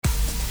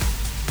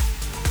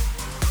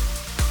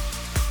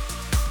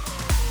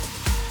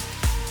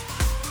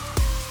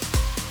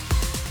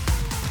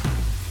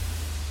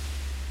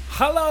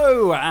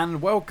Hello and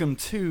welcome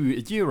to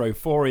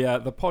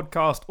Europhoria, the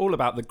podcast all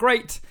about the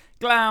great,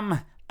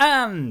 glam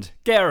and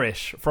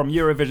garish from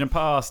Eurovision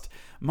past.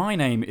 My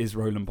name is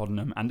Roland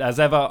Boddenham, and as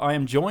ever I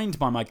am joined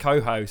by my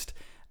co-host,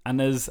 and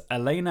as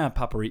Elena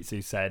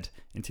Paparizou said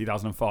in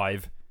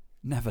 2005,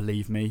 never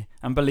leave me,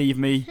 and believe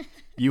me,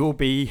 you will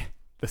be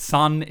the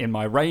sun in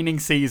my raining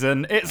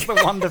season. It's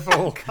the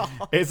wonderful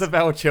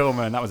Isabel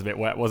Chilman. That was a bit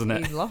wet, wasn't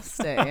it? You've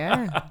lost it,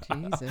 yeah.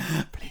 Jesus.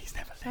 Please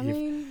never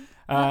leave.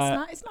 I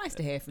mean, it's nice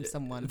to hear from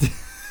someone.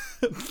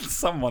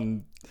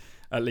 Someone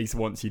at least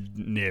wants you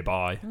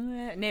nearby.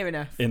 Near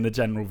enough. In the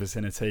general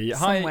vicinity.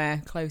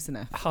 Somewhere close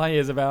enough. Hi,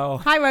 Isabel.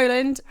 Hi,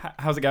 Roland.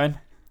 How's it going?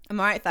 I'm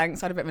alright,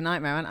 thanks. I had a bit of a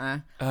nightmare, haven't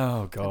I?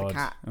 Oh, God. With the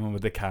cat. Oh,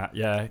 with the cat,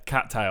 yeah.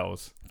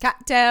 Cattails.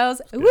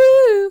 Cattails.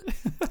 Woo!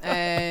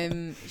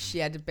 She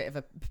had a bit of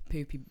a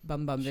poopy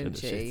bum didn't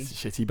she?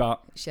 Shitty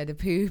butt. She had a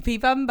poopy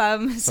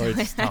bum. Sorry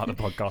to start the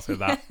podcast with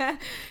that.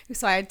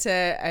 So I had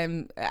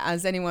to,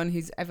 as anyone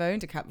who's ever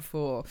owned a cat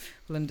before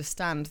will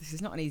understand, this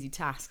is not an easy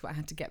task, but I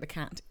had to get the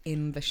cat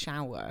in the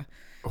shower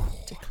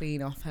to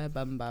clean off her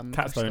bum.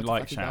 Cats don't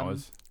like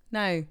showers.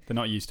 No. They're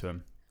not used to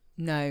them.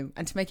 No.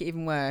 And to make it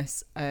even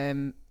worse,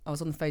 I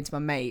was on the phone to my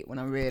mate when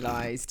I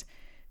realised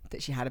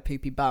that she had a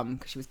poopy bum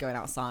because she was going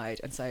outside,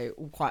 and so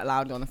quite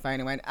loudly on the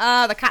phone I went,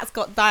 the cat's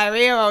got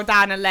diarrhea all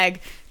down her leg,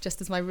 just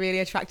as my really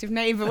attractive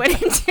neighbour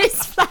went into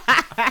his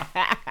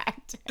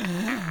flat.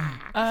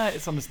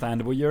 It's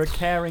understandable. You're a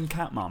caring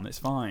cat mum. It's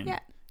fine. Yeah,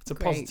 it's a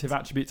great. positive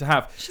attribute to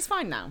have. She's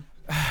fine now.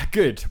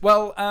 Good.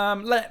 Well,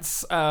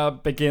 let's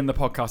begin the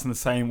podcast in the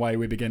same way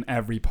we begin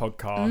every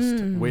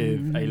podcast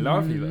with a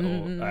lovely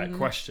little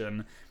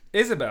question.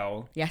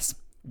 Isabel. Yes.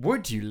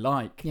 Would you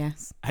like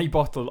yes. a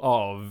bottle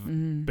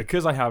of,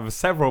 because I have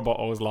several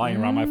bottles lying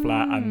around my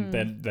flat and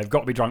they've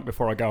got to be drunk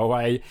before I go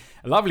away,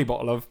 a lovely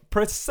bottle of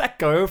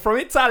Prosecco from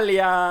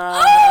Italia.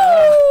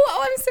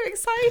 Oh, I'm so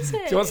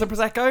excited. Do you want some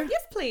Prosecco?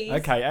 Yes, please.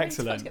 Okay,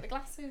 excellent. To get the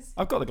glasses.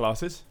 I've got the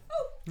glasses.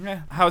 Oh.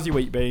 Yeah. How's your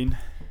week been?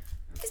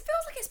 It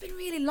feels like it's been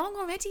really long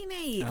already,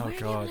 mate. Oh, We're only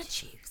God. on a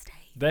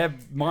Tuesday.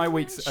 My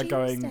weeks are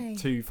going Tuesday.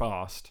 too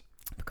fast.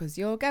 Because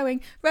you're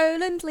going.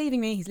 Roland's leaving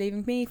me. He's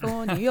leaving me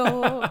for New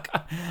York.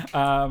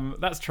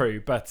 That's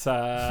true. But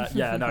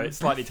yeah, no, it's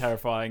slightly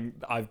terrifying.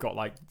 I've got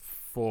like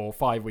 4 or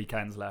 5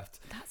 weekends left.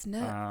 That's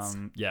nuts.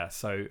 Yeah,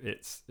 so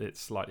it's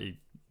slightly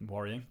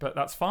worrying, but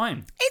that's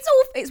fine.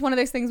 It's one of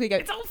those things where you go,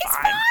 it's fine.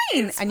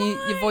 It's and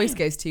fine. your voice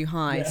goes too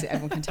high so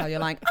everyone can tell you're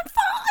like, I'm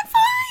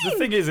fine. The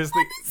thing is the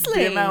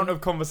Honestly. amount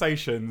of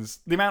conversations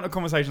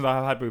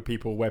I've had with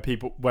people where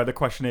the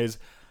question is,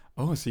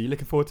 oh, so you're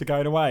looking forward to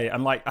going away?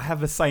 And like, I have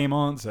the same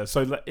answer.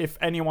 So if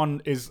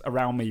anyone is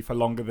around me for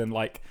longer than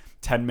like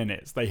 10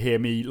 minutes, they hear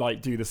me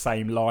like do the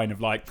same line of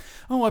like,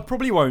 oh, I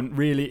probably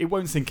it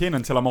won't sink in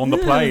until I'm on the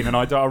plane and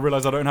I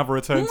realise I don't have a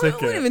return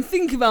ticket. I won't even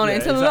think about it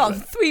until exactly.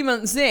 about 3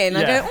 months in.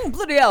 I Yeah. go, oh,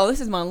 bloody hell,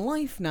 this is my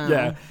life now.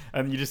 Yeah,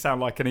 and you just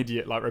sound like an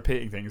idiot like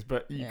repeating things,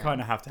 but you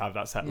kind of have to have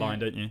that set line,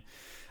 don't you?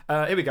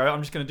 Here we go.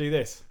 I'm just going to do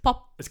this.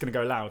 Pop. It's going to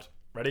go loud.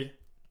 Ready?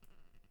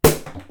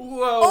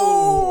 Whoa!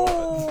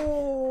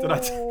 Oh! Did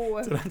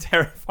I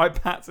terrify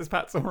Pats? Is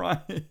Pats all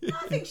right?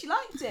 I think she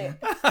liked it.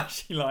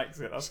 She likes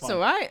it. That's It's fine. all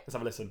right. Let's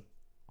have a listen.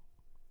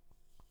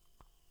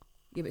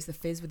 Yeah, but it's the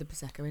fizz with the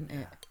Prosecco, isn't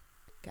it?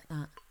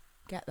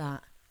 Get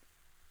that.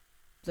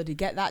 Bloody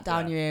get that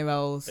down your ear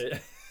rolls.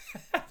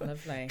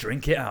 Lovely.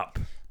 Drink it up.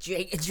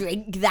 Drink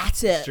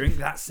that up. Drink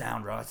that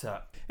sound right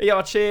up. Here you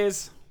are.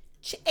 Cheers.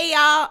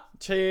 Cheers.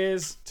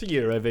 Cheers to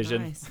Eurovision.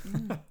 Nice.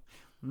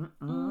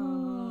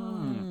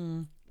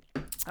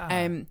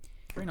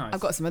 Very nice. I've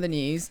got some other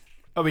news.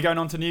 Are we going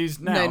on to news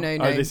now? No.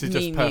 Oh, this is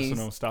just Me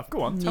personal news. stuff.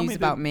 Go on. News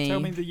about me. Tell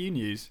me the you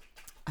news.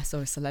 I saw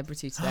a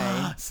celebrity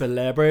today.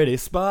 Celebrity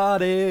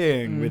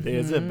spotting with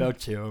Isabel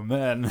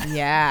Chilman.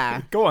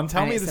 Yeah. Go on,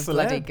 tell And me it's the a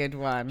celeb. bloody good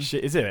one.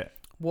 Shit, is it?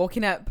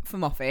 Walking up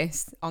from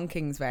office on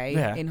Kingsway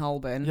in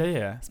Holborn.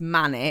 Yeah. It's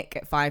manic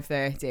at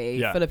 5:30.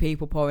 Yeah. Full of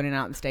people pouring in and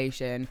out the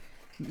station.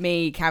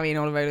 Me carrying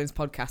all of Roland's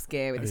podcast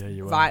gear with this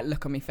right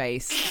look on my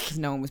face because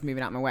no one was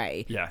moving out my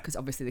way. Yeah. Because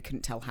obviously they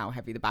couldn't tell how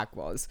heavy the bag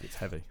was. It's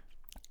heavy.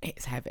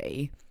 It's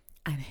heavy.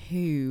 And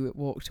who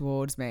walked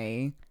towards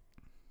me?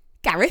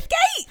 Gareth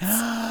Gates!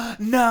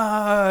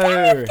 No!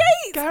 Gareth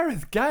Gates!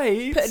 Gareth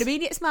Gates? Put an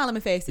immediate smile on my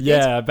face.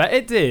 Yeah, I bet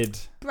it did.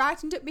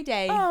 Brightened up my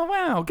day. Oh,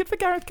 wow. Good for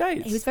Gareth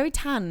Gates. He was very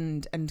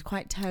tanned and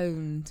quite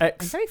toned. And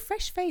very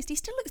fresh-faced. He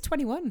still looks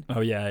 21.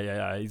 Oh,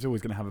 yeah. He's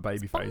always going to have a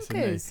baby face, isn't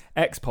he? Bonkers.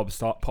 Ex-pop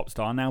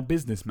star, now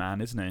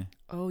businessman, isn't he?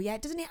 Oh, yeah.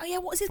 Doesn't he? Oh, yeah.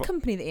 What's his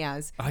company that he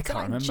has? I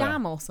can't remember.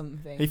 Jam or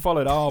something. He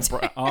followed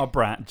our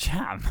brand.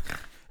 Jam?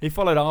 He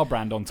followed our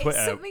brand on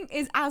Twitter. Something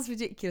is as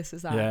ridiculous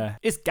as that. Yeah.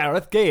 It's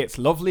Gareth Gates.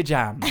 Lovely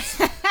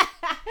jams.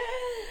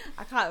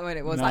 I can't remember what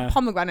it was. No. Like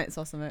pomegranates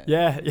or something.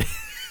 Yeah.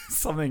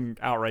 Something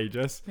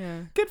outrageous.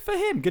 Yeah. Good for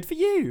him. Good for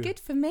you. Good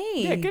for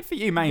me. Yeah, good for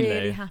you mainly.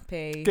 Really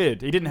happy.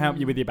 Good. He didn't help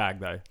you with your bag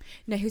though.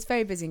 No, he was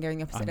very busy and going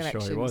the opposite I'm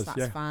directions. sure he was.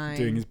 That's fine.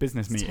 Doing his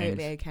business meetings.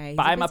 Totally okay. He's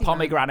Buy a my busy man.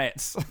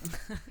 pomegranates.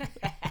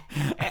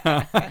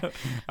 That's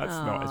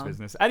not his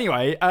business.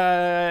 Anyway,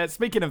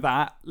 speaking of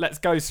that, let's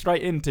go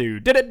straight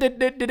into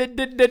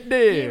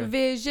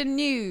Eurovision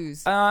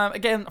news.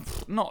 Again,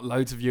 not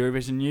loads of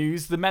Eurovision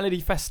news. The Melody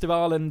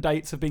Festival and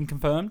dates have been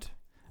confirmed.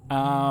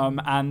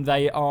 And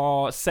they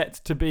are set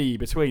to be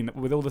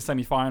with all the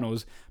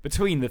semi-finals,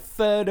 between the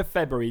 3rd of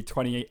February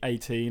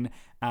 2018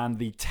 and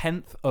the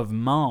 10th of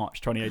March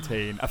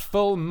 2018. A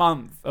full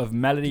month of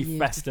Melody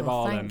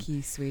Festival. Thank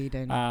you,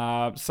 Sweden.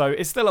 So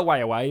it's still a way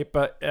away,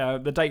 but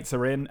the dates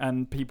are in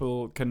and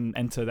people can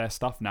enter their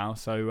stuff now.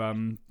 So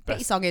get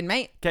your song in,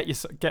 mate. Get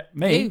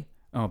me? You.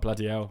 Oh,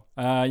 bloody hell.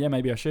 Yeah,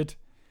 maybe I should.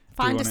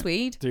 Find a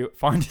Swede.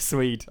 Find a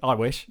Swede. I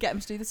wish. Get them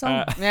to do the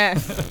song. Yeah,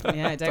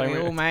 don't we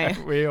all, mate?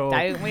 Don't we all?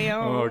 Don't we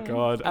all? Oh,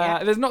 God.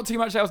 Yeah. There's not too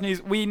much else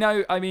news. We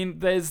know, I mean,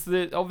 there's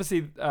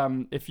obviously,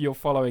 if you're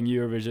following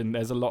Eurovision,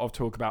 there's a lot of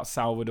talk about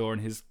Salvador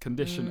and his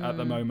condition at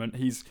the moment.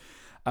 He's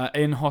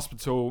in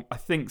hospital, I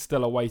think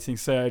still awaiting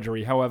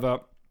surgery.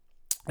 However,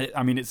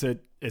 it's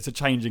a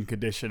changing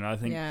condition. I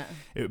think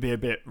it would be a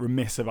bit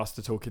remiss of us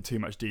to talk in too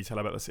much detail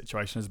about the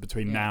situation, as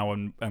between now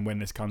and when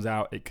this comes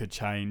out, it could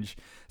change.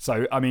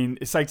 So, I mean,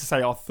 it's safe to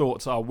say our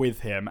thoughts are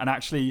with him. And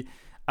actually,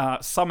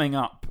 summing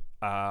up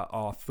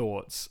our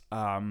thoughts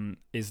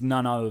is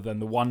none other than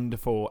the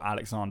wonderful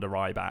Alexander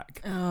Rybak.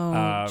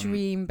 Oh,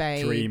 dream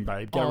babe. Dream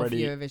babe. Get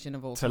ready Eurovision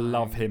of all to time.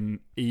 love him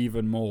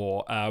even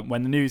more.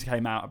 When the news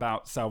came out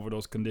about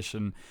Salvador's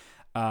condition,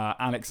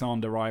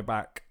 Alexander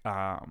Rybak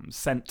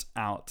sent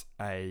out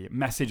a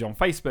message on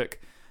Facebook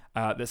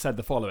that said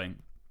the following: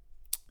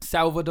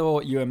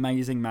 Salvador, you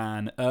amazing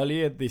man.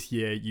 Earlier this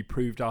year, you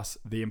proved us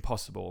the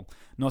impossible.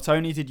 Not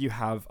only did you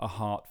have a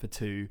heart for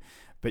two,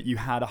 but you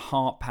had a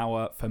heart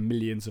power for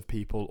millions of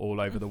people all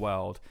over the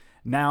world.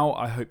 Now,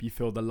 I hope you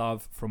feel the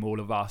love from all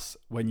of us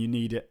when you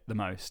need it the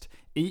most.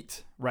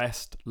 Eat,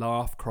 rest,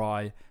 laugh,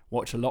 cry,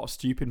 watch a lot of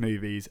stupid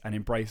movies, and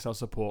embrace our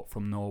support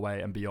from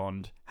Norway and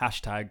beyond. #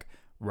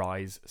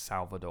 Rise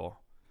Salvador.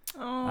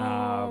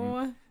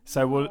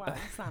 So we'll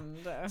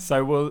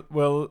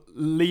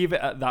leave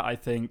it at that, I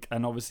think,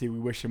 and obviously we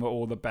wish him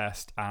all the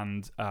best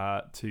and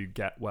to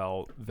get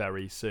well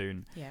very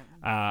soon.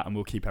 And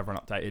we'll keep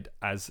everyone updated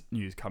as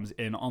news comes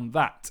in on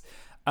that.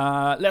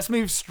 Let's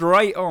move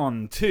straight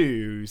on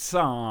to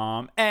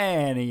some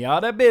any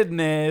other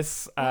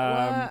business.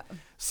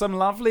 Some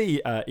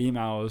lovely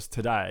emails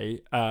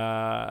today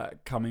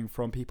coming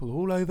from people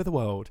all over the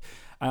world.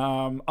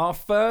 Our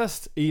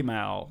first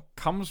email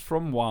comes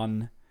from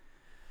one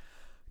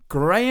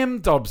Graham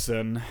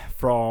Dobson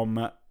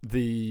from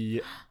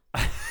the...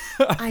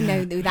 I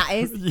know who that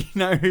is. You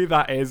know who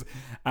that is.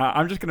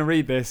 I'm just going to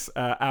read this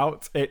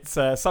out. It's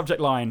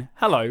subject line,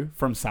 hello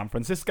from San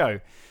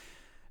Francisco.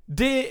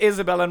 Dear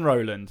Isabel and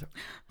Roland,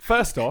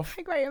 first off,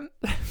 Hi, Graham.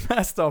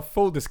 First off,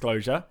 full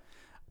disclosure,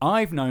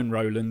 I've known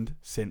Roland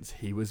since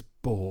he was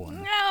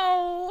born.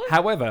 No.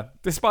 However,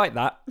 despite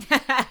that,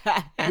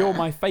 you're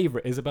my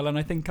favourite, Isabel, and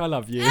I think I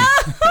love you. Don't.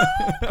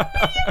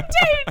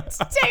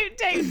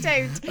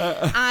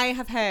 I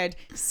have heard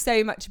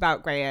so much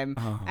about Graham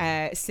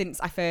since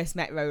I first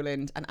met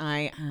Roland, and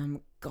I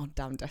am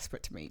goddamn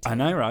desperate to meet him. I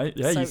know, right?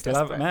 Yeah, So you still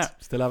haven't met.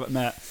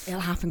 It'll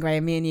happen,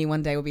 Graham. Me and you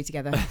one day will be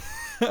together.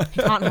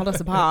 You can't hold us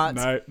apart.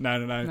 No.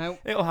 Nope.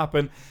 It'll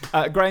happen.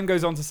 Graham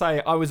goes on to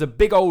say, I was a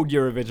big old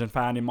Eurovision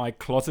fan in my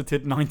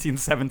closeted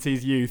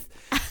 1970s youth,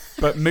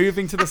 but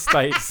moving to the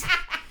States...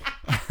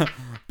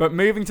 But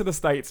moving to the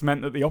States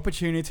meant that the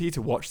opportunity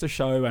to watch the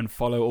show and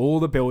follow all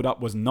the build-up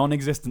was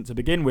non-existent to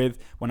begin with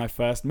when I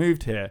first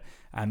moved here,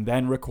 and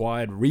then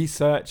required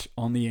research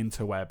on the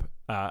interweb.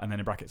 And then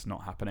in brackets,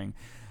 not happening.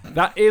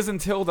 That is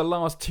until the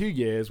last 2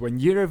 years when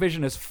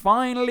Eurovision has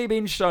finally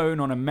been shown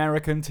on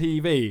American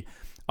TV.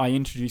 I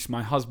introduced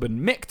my husband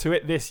Mick to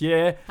it this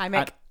year. Hi,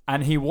 Mick.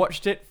 And he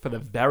watched it for the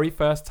very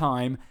first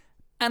time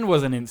and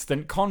was an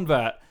instant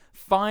convert.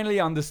 Finally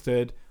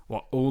understood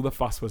what all the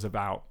fuss was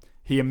about.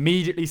 He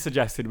immediately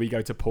suggested we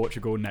go to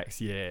Portugal next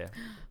year.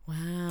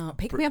 Wow.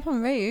 Pick me up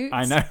en route.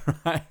 I know,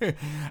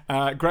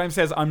 right? Graham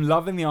says, I'm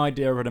loving the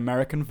idea of an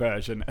American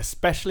version,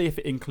 especially if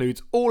it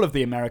includes all of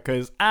the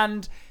Americas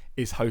and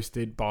is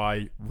hosted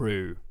by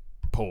RuPaul.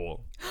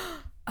 Oh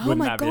Wouldn't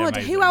my that be God.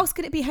 amazing? Who else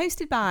could it be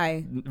hosted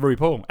by?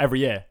 RuPaul,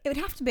 every year. It would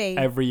have to be.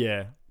 Every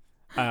year.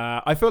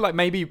 I feel like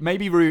maybe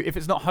Ru, if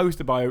it's not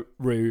hosted by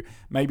Ru,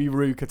 maybe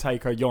Ru could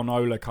take a Jon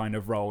Ola kind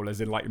of role,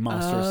 as in like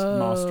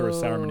master of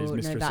ceremonies,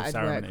 mistress of ceremonies.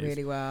 That would work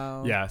really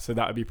well. Yeah, so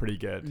that would be pretty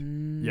good.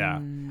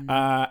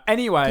 Yeah.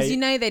 Anyway, because you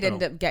know they'd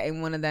end up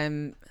getting one of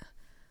them.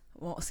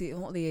 What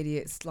are the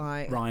idiots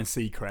like? Ryan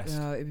Seacrest.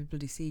 Oh, it'd be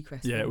bloody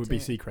Seacrest. Yeah, it would be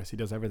Seacrest. He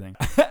does everything.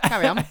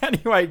 Carry on.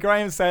 Anyway,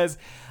 Graham says,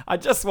 I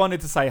just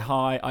wanted to say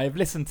hi. I have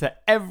listened to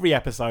every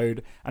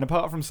episode, and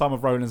apart from some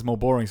of Roland's more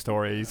boring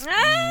stories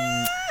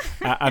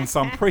and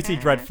some pretty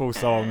dreadful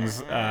songs,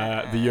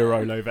 the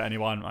Euro over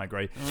anyone, I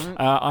agree.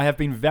 I have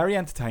been very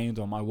entertained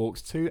on my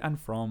walks to and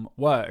from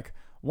work.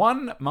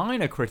 One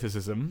minor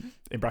criticism,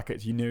 in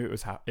brackets, you knew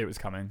it was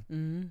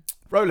coming.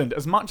 Roland,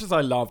 as much as I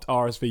loved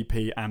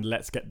RSVP and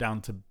Let's Get Down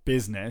to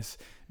Business,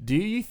 do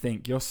you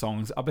think your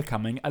songs are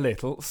becoming a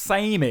little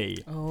samey?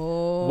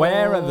 Oh.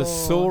 Where are the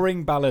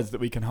soaring ballads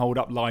that we can hold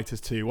up lighters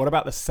to? What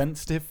about the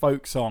sensitive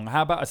folk song?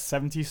 How about a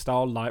 70s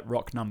style light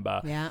rock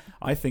number? Yeah.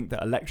 I think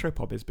that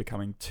electropop is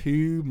becoming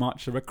too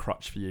much of a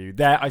crutch for you.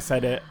 There, I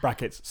said it.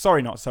 Brackets.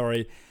 Sorry, not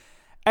sorry.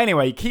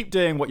 Anyway, keep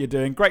doing what you're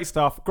doing. Great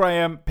stuff.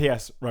 Graham,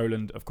 P.S.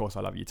 Roland, of course,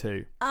 I love you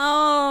too.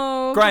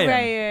 Oh,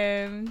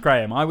 Graham.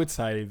 Graham, I would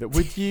say that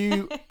would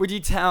you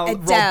tell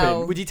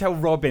Adele.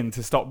 Robin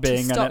to stop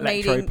being an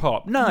electro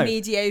pop? No.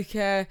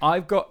 Mediocre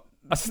I've got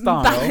a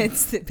style.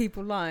 ballads that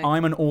people like.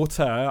 I'm an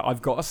auteur.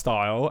 I've got a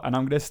style, and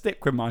I'm going to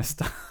stick with my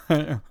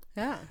style.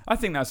 Yeah. I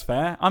think that's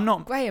fair. I'm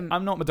not Graham.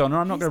 I'm not Madonna.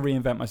 I'm not going to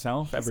reinvent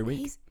myself every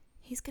week.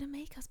 He's going to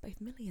make us both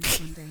millions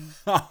one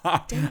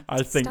day.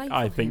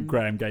 I think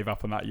Graham gave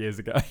up on that years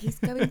ago. He's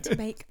going to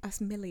make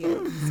us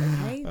millions,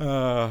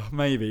 okay?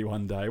 Maybe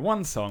one day.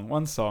 One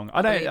song.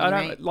 I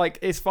don't like.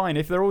 It's fine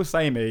if they're all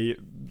samey.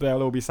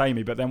 They'll all be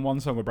samey, but then one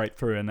song will break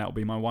through, and that'll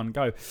be my one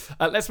go.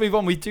 Let's move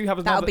on. We do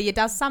have That'll be your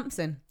Daz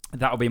Sampson.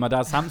 That'll be my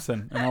Daz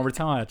Sampson, and I'll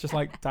retire just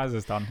like Daz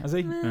has done. Has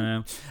he?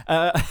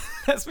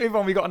 Let's move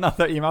on. We got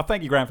another email.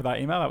 Thank you, Graham, for that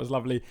email. That was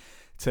lovely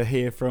to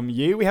hear from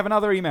you. We have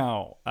another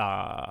email.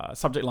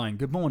 Subject line: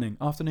 good morning,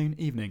 afternoon,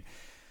 evening.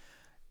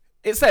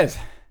 It says,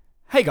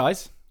 "Hey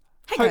guys."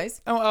 Hey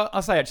guys.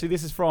 I'll say actually,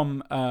 this is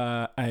from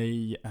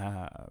a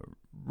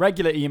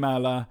regular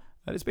emailer.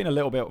 It's been a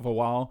little bit of a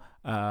while.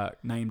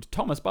 Named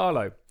Thomas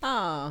Barlow.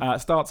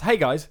 Starts, "Hey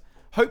guys.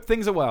 Hope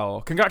things are well.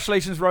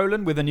 Congratulations,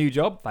 Roland, with a new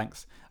job.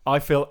 Thanks. I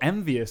feel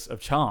envious of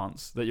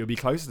Chance that you'll be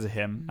closer to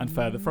him and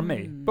further from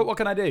me. But what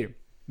can I do?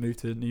 Move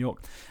to New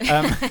York.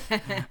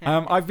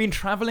 I've been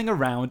traveling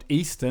around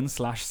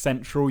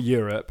Eastern/Central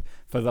Europe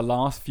for the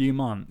last few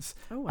months.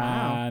 Oh,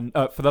 wow. And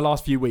for the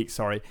last few weeks,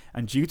 sorry.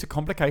 And due to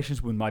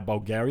complications with my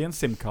Bulgarian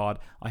SIM card,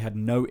 I had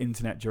no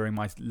internet during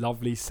my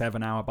lovely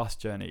 7-hour bus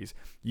journeys.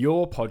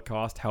 Your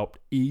podcast helped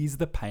ease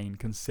the pain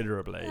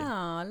considerably."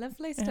 Oh,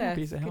 lovely stuff. Yeah,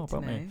 piece of Good help, to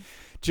aren't we? know.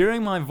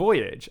 During my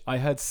voyage, I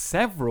heard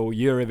several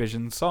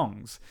Eurovision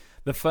songs.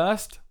 The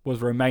first was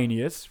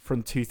Romania's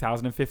from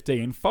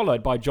 2015,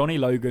 followed by Johnny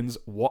Logan's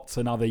What's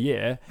Another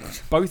Year,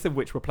 both of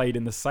which were played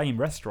in the same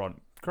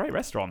restaurant. Great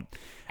restaurant.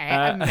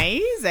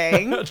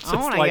 Amazing. I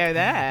want to go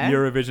there.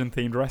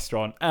 Eurovision-themed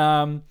restaurant.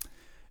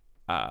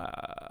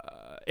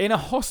 In a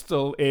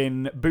hostel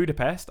in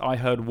Budapest, I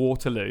heard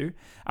Waterloo,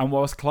 and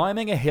whilst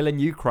climbing a hill in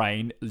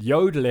Ukraine,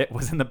 Yodel It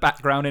was in the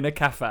background in a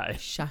cafe.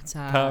 Shut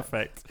up.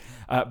 Perfect.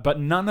 But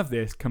none of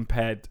this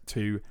compared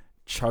to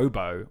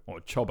Chobo.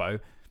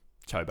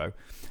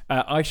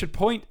 I should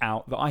point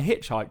out that I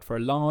hitchhiked for a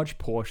large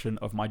portion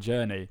of my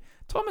journey.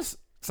 Thomas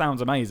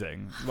sounds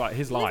amazing. Like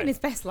his life. Living his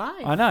best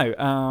life. I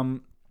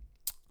know.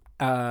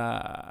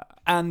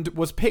 And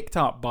was picked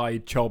up by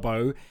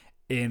Chobo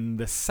in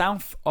the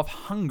south of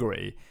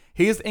Hungary.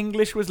 His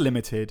English was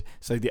limited,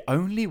 so the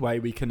only way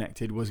we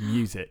connected was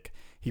music.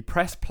 He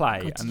pressed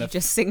play. Did you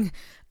just sing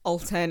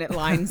alternate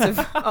lines of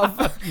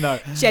no,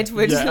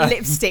 Jedward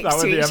lipsticks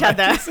to each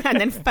other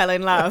and then fell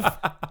in love?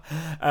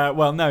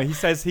 Well, no, he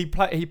says he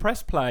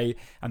pressed play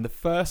and the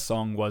first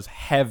song was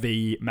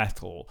heavy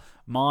metal.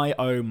 My,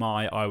 oh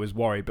my, I was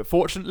worried. But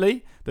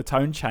fortunately, the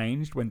tone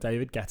changed when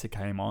David Guetta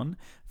came on.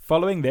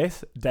 Following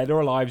this, Dead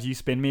or Alive's You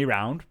Spin Me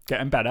Round,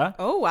 getting better.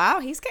 Oh, wow,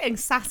 he's getting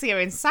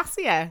sassier and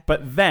sassier.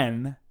 But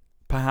then,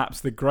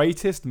 perhaps the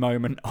greatest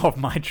moment of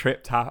my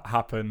trip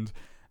happened.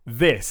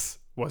 This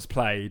was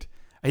played.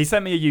 He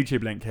sent me a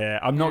YouTube link here.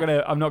 I'm not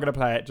gonna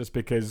play it just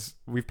because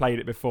we've played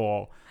it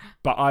before.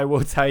 But I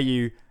will tell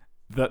you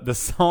that the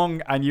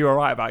song, and you were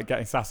right about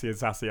getting sassier and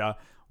sassier,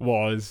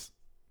 was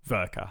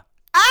Verka.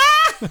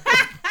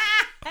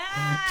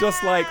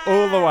 Just like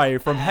all the way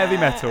from heavy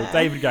metal,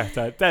 David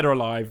Guetta, Dead or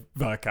Alive,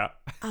 Verka.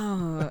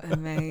 Oh,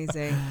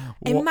 amazing.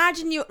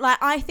 Imagine you, like,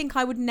 I think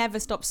I would never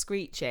stop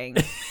screeching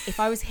if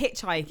I was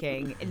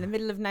hitchhiking in the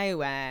middle of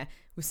nowhere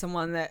with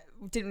someone that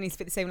didn't really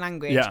speak the same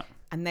language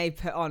and they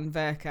put on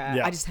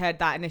Verka. I just heard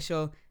that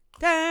initial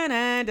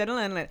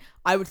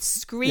I would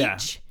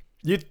screech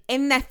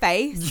in their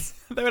face.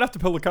 They would have to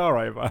pull the car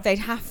over. They'd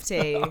have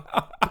to,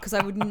 because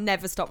I would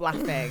never stop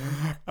laughing.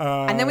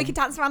 And then we could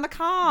dance around the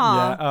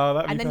car.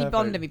 Yeah, and then you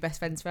bond and be best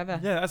friends forever.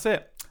 Yeah, that's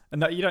it.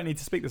 And you don't need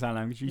to speak the sound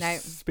language. You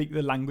speak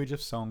the language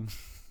of song.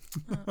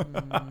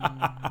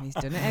 He's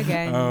done it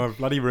again. Oh,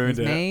 bloody ruined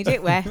it. Made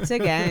it wet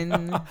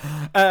again.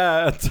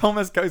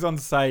 Thomas goes on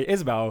to say,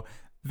 Isabel,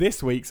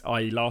 this week's,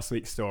 i.e. last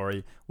week's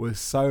story was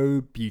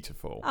so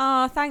beautiful.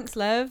 Oh, thanks,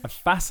 love. A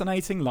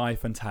fascinating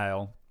life and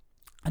tale.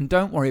 And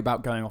don't worry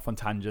about going off on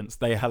tangents.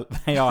 They are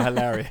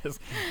hilarious.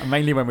 And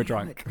mainly when we're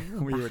drunk.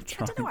 We were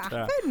drunk. I don't know what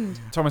happened.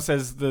 Thomas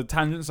says the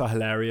tangents are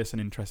hilarious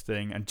and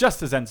interesting and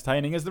just as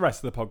entertaining as the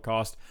rest of the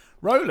podcast.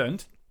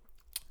 Roland,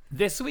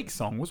 this week's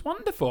song was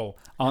wonderful.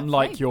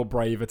 Unlike your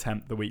brave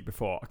attempt the week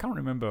before. I can't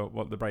remember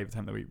what the brave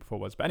attempt the week before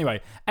was. But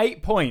anyway,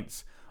 8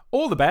 points.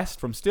 All the best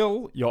from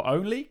still your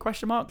only ?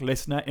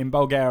 Listener in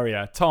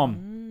Bulgaria.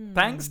 Tom.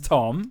 Thanks,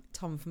 Tom.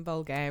 Tom from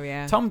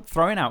Bulgaria. Tom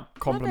throwing out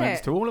compliments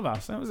it. to all of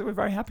us. We're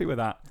very happy with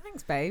that.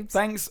 Thanks, babes.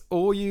 Thanks,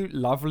 all you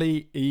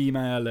lovely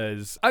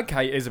emailers.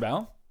 Okay,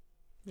 Isabel,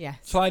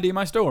 Yes. shall I do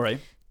my story?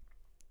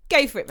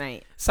 Go for it,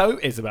 mate. So,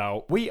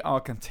 Isabel, we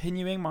are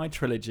continuing my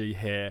trilogy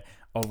here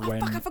of Fuck, I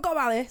when forgot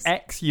about this.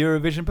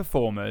 ex-Eurovision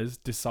performers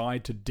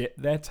decide to dip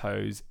their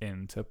toes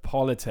into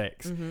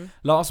politics. Mm-hmm.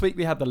 Last week,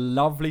 we had the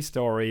lovely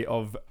story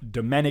of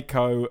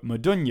Domenico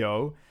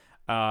Modugno,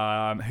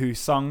 who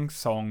sung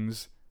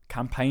songs,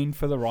 campaigned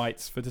for the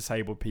rights for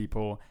disabled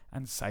people,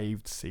 and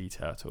saved sea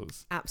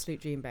turtles. Absolute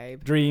dream,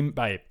 babe. Dream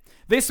babe.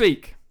 This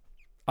week,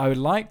 I would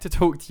like to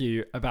talk to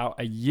you about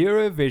a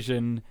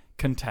Eurovision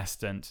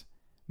contestant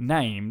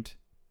named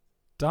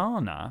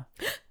Dana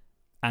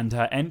and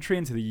her entry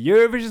into the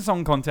Eurovision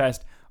Song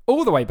Contest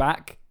all the way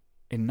back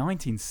in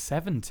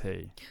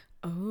 1970.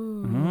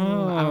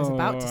 Oh, I was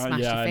about to smash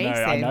your face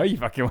in. I know you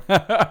fucking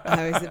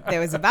were. There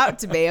was about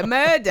to be a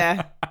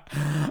murder.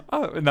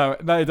 Oh, no,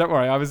 don't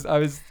worry. I was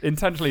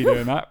intentionally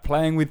doing that,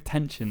 playing with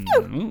tension.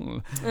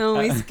 Ooh. Oh,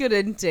 he's good,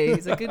 isn't he?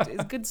 He's a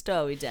good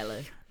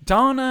storyteller.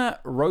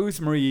 Dana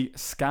Rosemary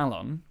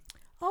Scallon.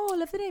 Oh, I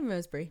love the name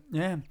Rosemary.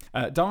 Yeah.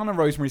 Dana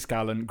Rosemary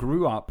Scallon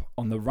grew up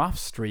on the rough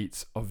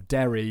streets of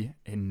Derry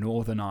in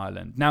Northern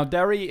Ireland. Now,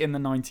 Derry in the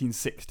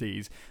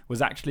 1960s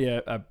was actually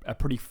a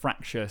pretty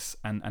fractious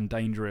and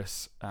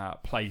dangerous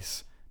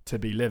place to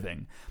be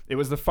living. It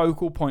was the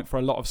focal point for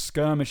a lot of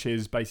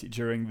skirmishes basically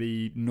during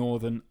the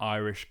Northern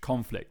Irish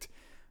conflict.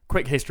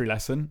 Quick history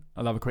lesson.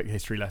 I love a quick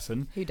history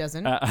lesson. Who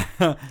doesn't?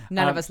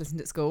 None of us listened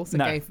at school, so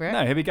go for it.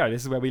 No, here we go.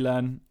 This is where we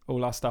learn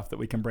all our stuff that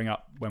we can bring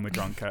up when we're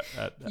drunk at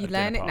You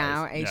learn it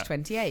now, parties. age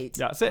 28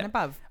 That's it. and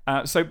above.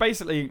 So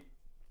basically,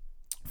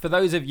 for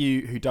those of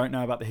you who don't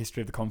know about the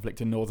history of the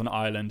conflict in Northern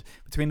Ireland,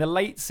 between the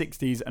late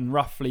 60s and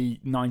roughly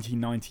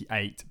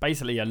 1998,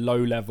 basically a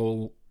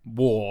low-level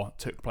war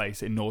took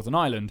place in Northern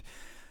Ireland.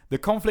 The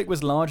conflict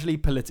was largely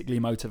politically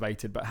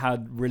motivated, but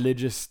had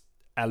religious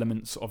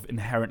elements of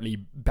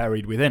inherently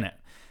buried within it.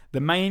 The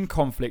main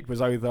conflict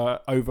was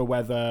over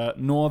whether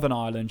Northern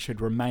Ireland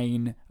should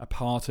remain a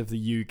part of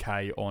the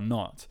UK or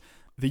not.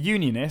 The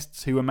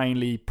Unionists, who were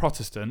mainly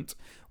Protestant,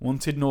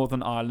 wanted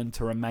Northern Ireland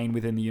to remain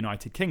within the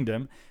United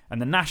Kingdom, and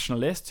the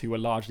Nationalists, who were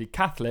largely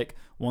Catholic,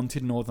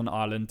 wanted Northern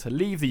Ireland to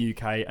leave the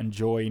UK and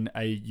join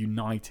a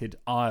united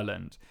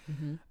Ireland.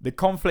 Mm-hmm. The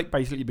conflict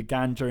basically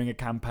began during a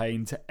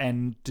campaign to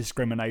end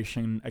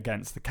discrimination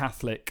against the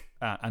Catholic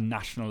and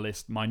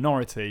nationalist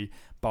minority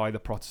by the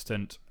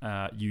Protestant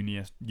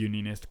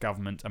unionist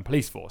government and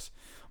police force.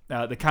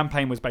 The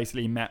campaign was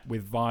basically met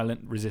with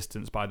violent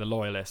resistance by the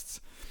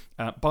loyalists.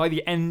 By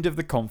the end of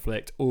the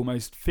conflict,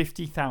 almost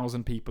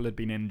 50,000 people had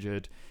been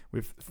injured,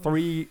 with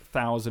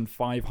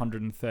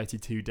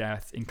 3,532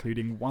 deaths,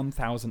 including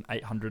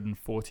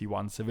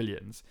 1,841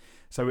 civilians.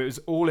 So it was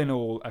all in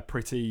all a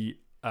pretty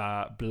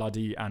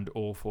bloody and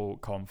awful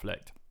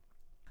conflict.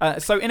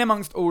 So in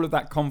amongst all of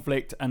that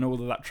conflict and all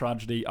of that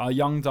tragedy, our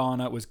young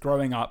Dana was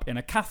growing up in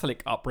a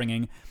Catholic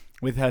upbringing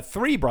with her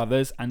 3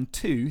 brothers and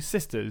 2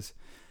 sisters.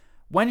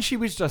 When she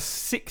was just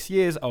 6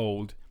 years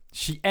old,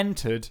 she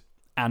entered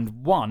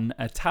and won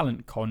a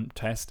talent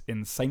contest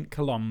in St.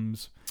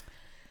 Colum's.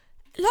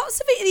 Lots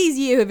of these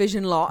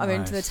Eurovision lot are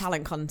into the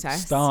talent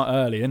contest. Start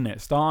early, isn't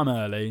it? Start them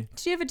early.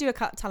 Did you ever do a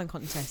talent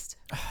contest?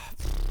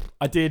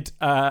 I did.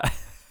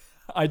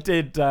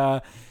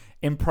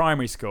 In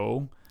primary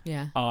school.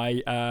 Yeah.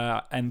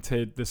 I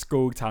entered the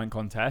school talent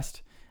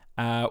contest.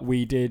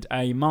 We did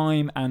a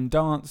mime and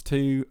dance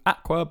to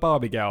Aqua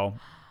Barbie Girl,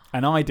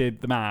 and I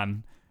did the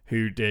man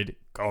who did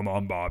 "Come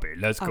on, Barbie,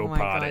 let's go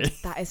party." God,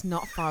 that is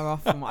not far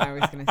off from what I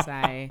was going to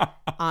say.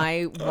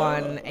 I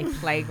won a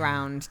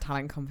playground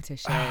talent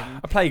competition.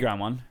 A playground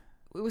one.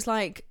 It was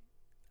like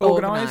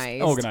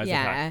organised,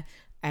 yeah.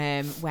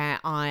 Where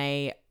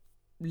I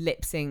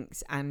lip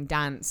synced and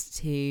danced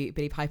to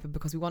Billy Piper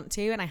Because We Want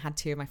To, and I had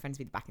 2 of my friends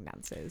be the backing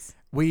dancers.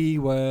 We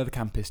were the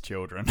campus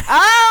children.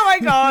 Oh my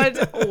God,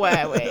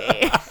 were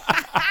we?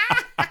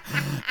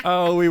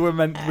 Oh, we were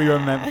meant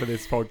for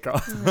this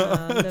podcast.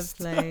 Oh,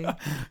 lovely.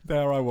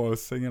 There I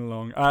was singing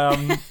along.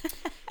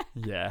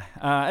 Yeah.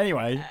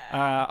 Anyway,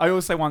 I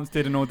also once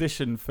did an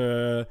audition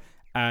for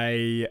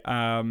a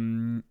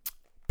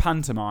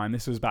pantomime.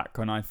 This was back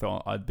when I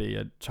thought I'd be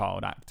a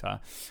child actor,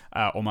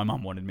 or my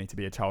mum wanted me to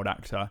be a child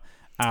actor.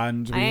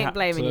 And I ain't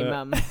blaming you,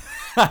 mum.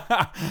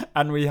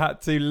 And we had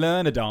to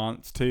learn a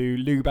dance to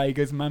Lou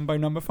Bega's Mambo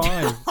No.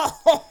 5.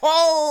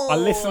 I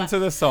listened to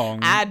the song.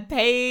 I'd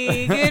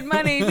pay good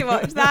money to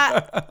watch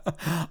that.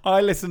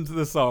 I listened to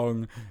the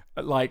song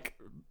like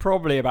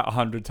probably about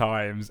 100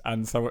 times,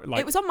 and so like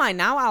it was on my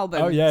Now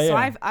album. Oh yeah, so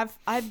yeah.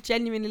 I've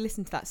genuinely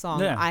listened to that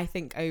song. Yeah. I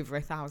think over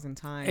 1,000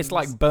 times. It's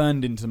like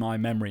burned into my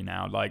memory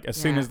now. Like as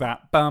soon as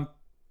that bum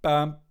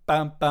bum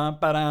bum bum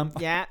ba-dum,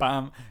 yeah,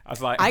 bam, I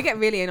was like, I get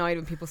really annoyed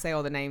when people say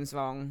all the names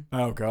wrong.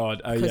 Oh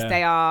God, because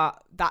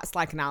that's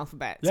like an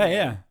alphabet.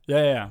 Yeah.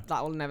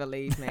 That will never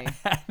leave me.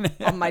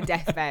 On my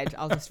deathbed,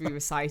 I'll just be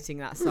reciting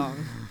that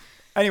song.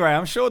 Anyway,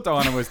 I'm sure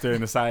Dana was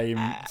doing the same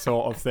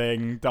sort of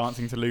thing,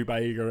 dancing to Lou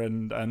Bega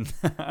and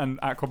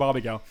Aqua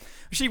Barbie Girl.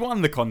 She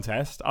won the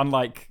contest,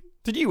 unlike...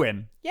 Did you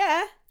win?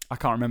 Yeah. I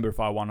can't remember if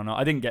I won or not.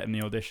 I didn't get in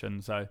the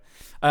audition. So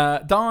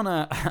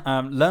Dana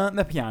learnt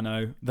the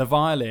piano, the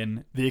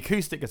violin, the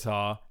acoustic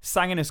guitar,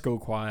 sang in a school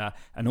choir,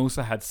 and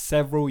also had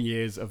several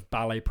years of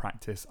ballet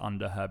practice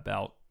under her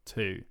belt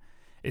too.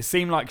 It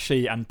seemed like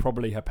she and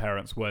probably her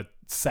parents were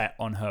set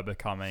on her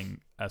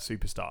becoming a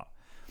superstar.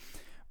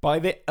 By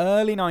the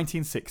early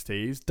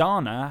 1960s,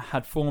 Dana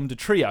had formed a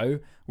trio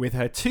with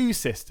her two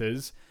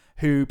sisters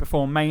who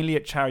performed mainly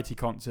at charity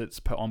concerts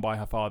put on by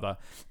her father.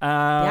 The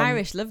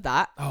Irish love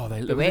that. Oh, they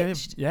love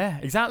Bewitched. it. Yeah,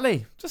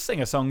 exactly. Just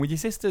sing a song with your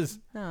sisters.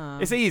 Oh.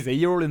 It's easy.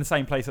 You're all in the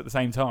same place at the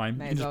same time.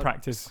 May You as can just well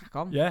practice. crack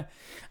on. Yeah.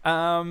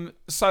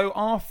 So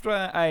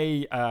after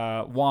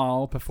a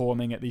while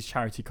performing at these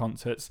charity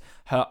concerts,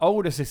 her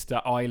older sister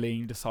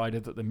Eileen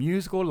decided that the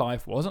musical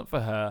life wasn't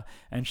for her,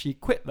 and she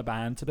quit the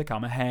band to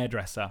become a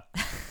hairdresser.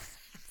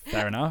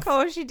 Fair enough. Of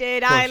course you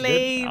did, Of course she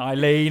did. Eileen.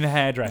 Eileen,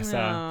 hairdresser.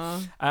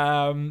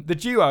 Aw. The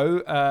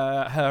duo,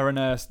 her and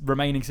her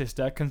remaining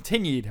sister,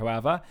 continued,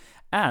 however,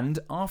 and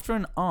after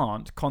an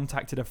aunt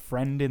contacted a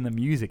friend in the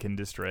music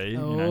industry,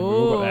 we've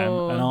all got them,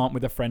 an aunt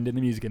with a friend in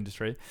the music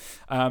industry,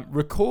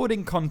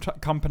 recording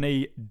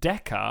company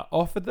Decca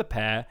offered the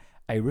pair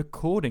a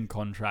recording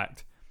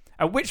contract,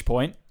 at which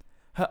point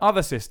her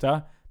other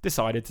sister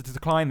decided to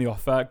decline the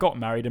offer, got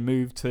married and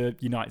moved to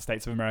United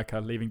States of America,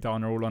 leaving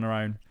Dana all on her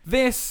own.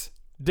 This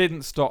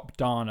didn't stop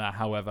Dana,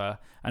 however,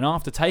 and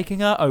after taking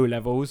her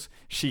O-levels,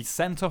 she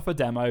sent off a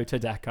demo to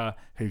Decca,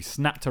 who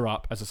snapped her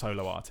up as a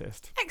solo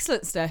artist.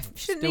 Excellent stuff.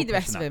 Shouldn't Still need the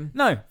rest of pushing him.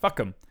 that. No, fuck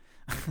them.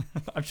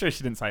 I'm sure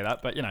she didn't say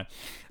that, but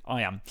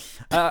I am.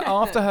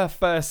 After her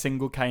first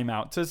single came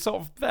out to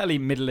sort of fairly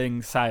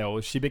middling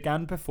sales, she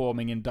began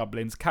performing in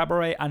Dublin's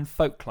cabaret and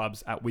folk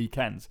clubs at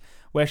weekends,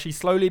 where she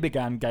slowly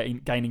began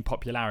gaining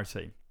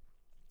popularity.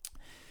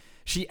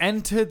 She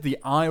entered the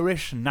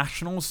Irish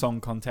National Song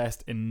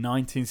Contest in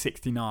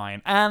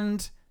 1969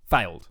 and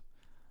failed.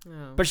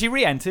 Oh. But she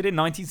re-entered in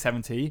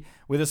 1970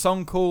 with a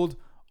song called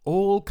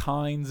All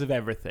Kinds of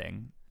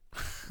Everything.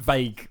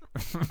 Vague.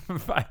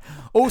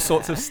 All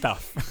sorts of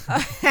stuff.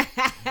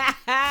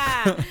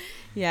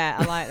 Yeah,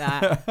 I like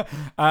that.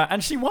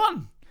 And she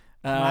won.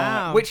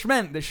 Wow. Which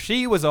meant that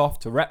she was off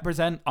to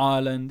represent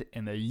Ireland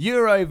in the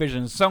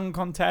Eurovision Song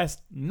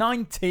Contest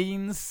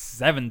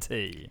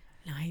 1970.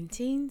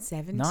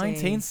 1970.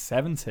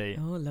 1970.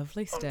 Oh,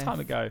 lovely Long stuff. time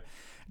ago. I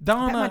bet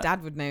Dana. my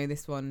dad would know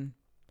this one.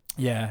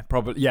 Yeah,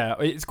 probably. Yeah,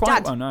 it's quite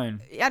Dad. well known.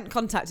 He hadn't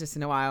contacted us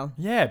in a while.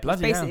 Yeah, Which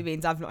bloody basically hell.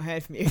 means I've not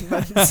heard from you in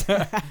months.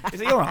 Is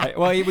he all right?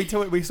 Well,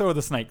 we saw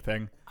the snake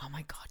thing. Oh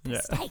my god, the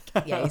Yeah. snake.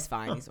 Yeah, he's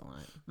fine. He's all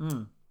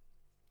right.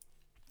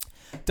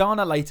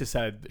 Dana later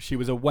said that she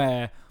was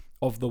aware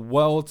of the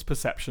world's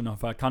perception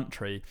of her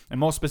country, and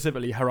more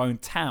specifically her own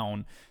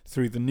town,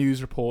 through the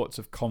news reports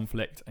of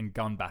conflict and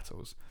gun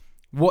battles.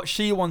 What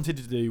she wanted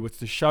to do was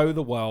to show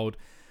the world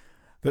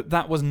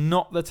that was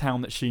not the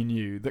town that she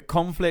knew, that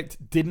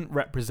conflict didn't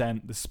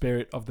represent the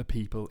spirit of the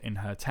people in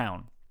her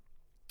town.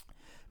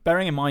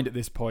 Bearing in mind at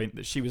this point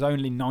that she was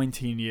only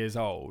 19 years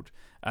old,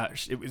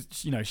 she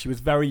was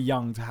very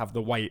young to have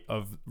the weight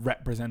of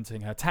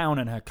representing her town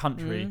and her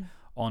country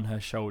on her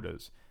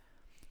shoulders.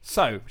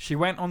 So she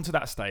went onto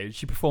that stage.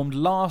 She performed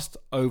last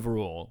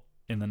overall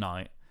in the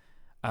night.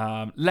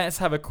 Let's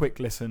have a quick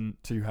listen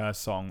to her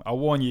song. I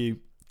warn you,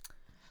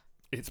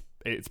 it's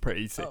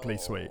pretty sickly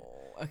sweet.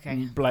 Okay.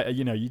 You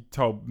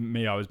told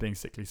me I was being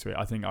sickly sweet.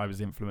 I think I was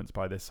influenced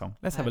by this song.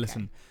 Let's have a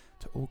listen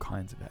to All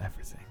Kinds of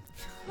Everything.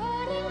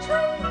 Burning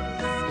trees,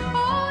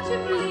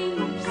 autumn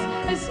leaves,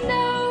 a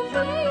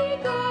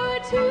snowflake or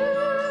two.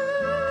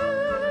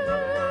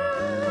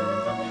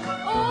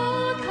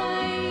 All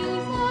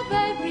kinds of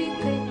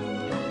everything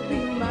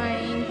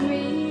remind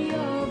me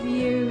of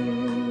you.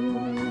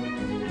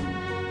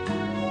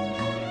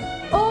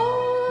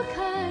 All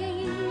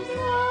kinds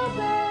of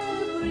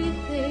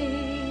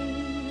everything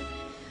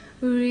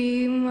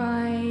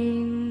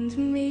remind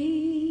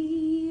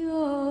me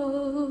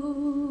of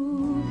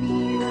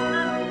you.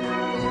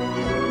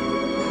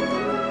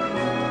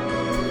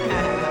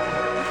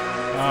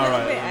 All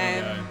right. bit,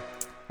 there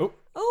we go.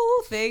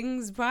 All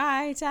things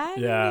bright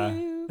and Yeah.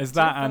 new. Is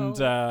that and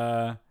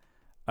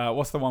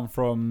what's the one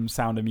from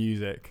Sound of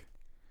Music?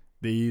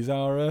 These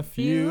are a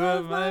few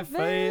of my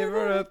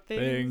favorite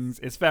things.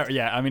 It's very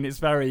it's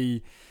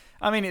very.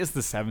 I mean, it was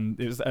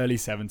the early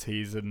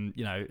 70s, and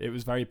it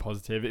was very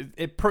positive.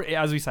 It pretty,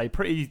 as we say,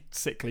 pretty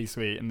sickly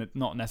sweet, and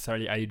not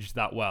necessarily aged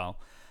that well.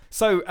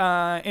 So,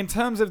 in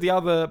terms of the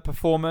other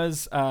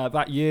performers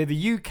that year,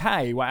 the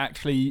UK were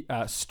actually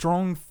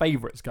strong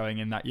favourites going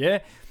in that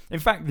year. In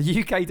fact, the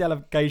UK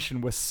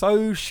delegation were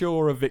so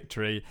sure of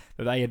victory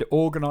that they had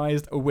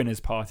organised a winners'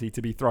 party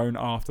to be thrown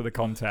after the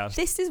contest.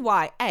 This is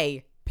why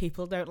A,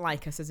 people don't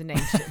like us as a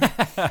nation,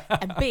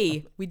 and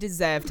B, we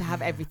deserve to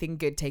have everything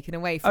good taken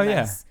away from Oh,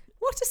 yeah. us.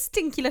 What a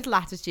stinky little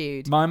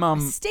attitude. My As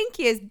mum...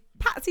 stinky as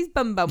Patsy's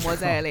bum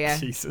was earlier.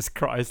 Jesus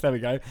Christ, there we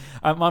go.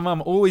 My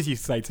mum always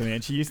used to say to me,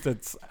 and she used to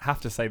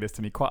have to say this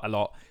to me quite a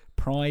lot,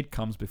 pride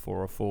comes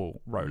before a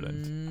fall,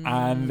 Roland.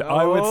 And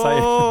I would say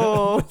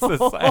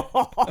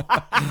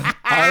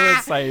I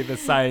would say the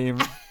same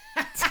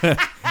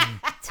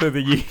to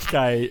the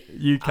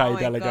UK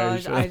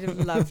delegation. Gosh, I'd have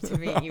loved to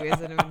meet you as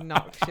an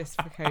obnoxious,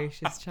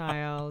 precocious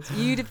child.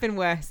 You'd have been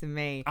worse than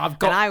me. And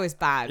I was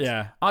bad.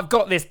 Yeah. I've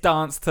got this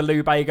dance to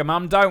Lou Bega,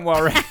 Mum, don't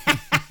worry.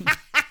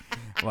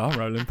 Well,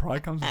 Roland,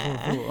 pride comes before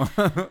a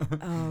fall.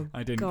 Oh,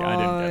 I didn't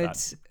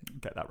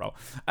get that role.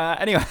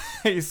 Anyway,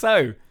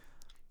 so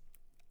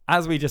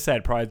as we just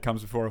said, pride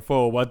comes before a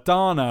fall. Well,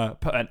 Dana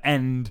put an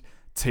end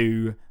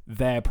to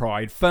their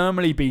pride,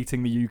 firmly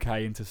beating the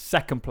UK into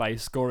second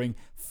place, scoring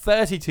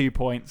 32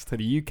 points to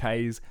the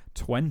UK's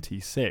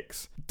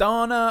 26.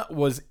 Dana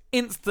was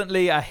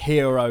instantly a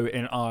hero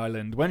in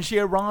Ireland. When she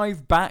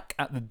arrived back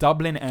at the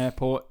Dublin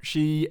airport,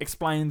 she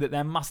explained that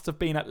there must have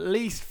been at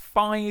least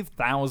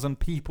 5,000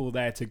 people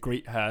there to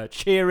greet her,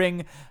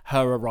 cheering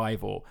her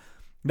arrival.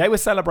 They were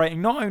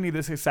celebrating not only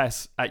the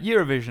success at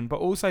Eurovision, but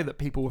also that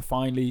people were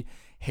finally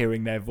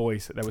hearing their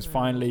voice, that there was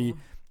finally...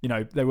 You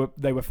know,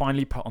 they were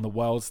finally put on the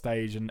world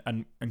stage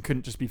and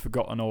couldn't just be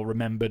forgotten or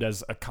remembered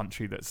as a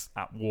country that's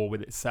at war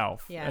with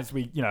itself. Yeah. As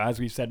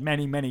we've said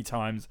many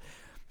times,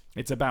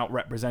 it's about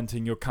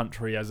representing your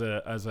country as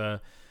a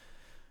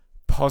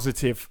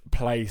positive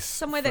place,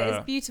 somewhere that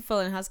is beautiful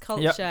and has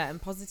culture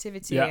and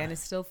positivity and is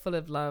still full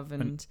of love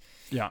and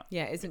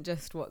isn't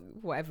just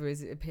whatever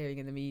is appearing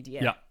in the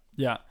media.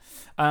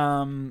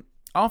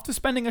 After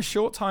spending a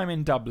short time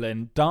in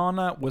Dublin,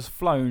 Dana was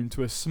flown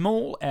to a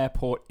small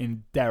airport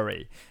in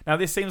Derry. Now,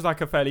 this seems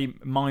like a fairly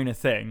minor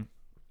thing.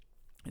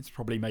 It's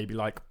probably maybe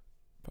like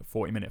a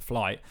 40-minute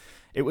flight.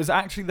 It was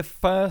actually the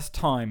first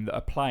time that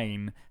a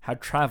plane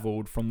had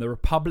travelled from the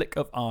Republic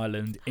of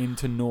Ireland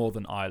into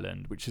Northern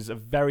Ireland, which is a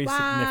very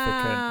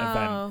significant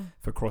event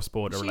for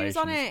cross-border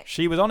relations.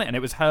 She was on it, and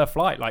it was her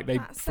flight. Like, they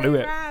flew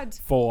it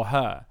for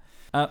her.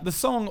 The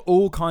song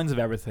All Kinds of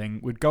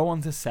Everything would go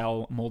on to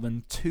sell more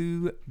than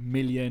 2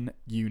 million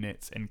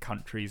units in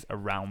countries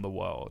around the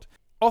world.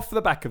 Off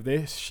the back of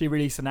this, she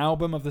released an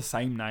album of the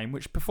same name,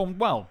 which performed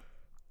well.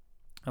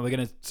 And we're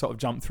going to sort of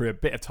jump through a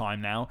bit of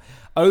time now.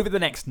 Over the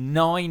next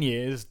 9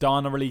 years,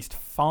 Dana released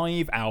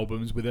 5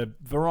 albums with a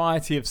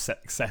variety of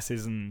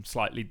successes and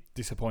slightly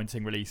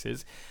disappointing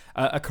releases.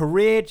 A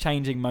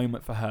career-changing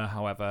moment for her,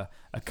 however,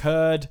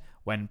 occurred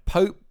when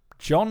Pope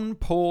John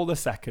Paul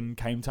II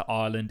came to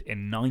Ireland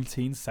in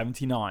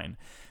 1979.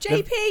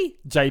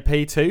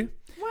 JP too.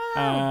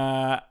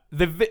 Wow.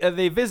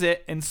 The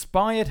visit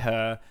inspired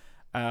her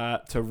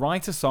to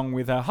write a song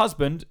with her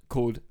husband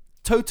called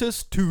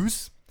Totus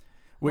Tuus,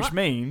 which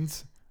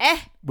means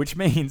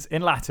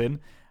in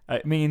Latin,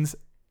 it means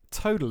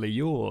totally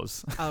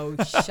yours. Oh,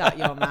 shut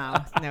your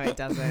mouth. No, it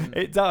doesn't.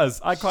 It does.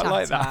 I quite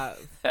like that.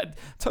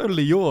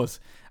 Totally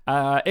yours.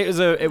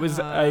 It was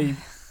a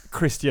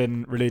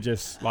Christian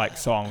religious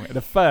song, the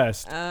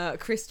first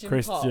Christian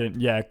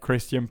pop.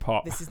 Christian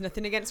pop. This is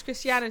nothing against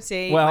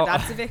Christianity. Well, my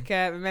dad's a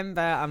vicar. Remember,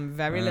 I'm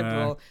very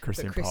liberal,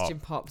 Christian but Christian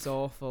pop's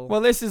awful.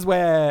 Well, this is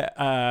where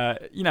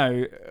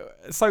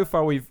so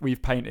far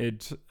we've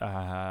painted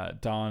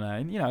Dana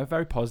in a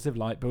very positive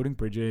light, building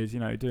bridges,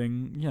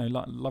 doing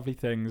lovely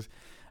things.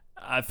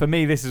 For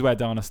me, this is where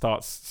Dana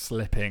starts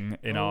slipping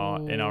in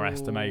our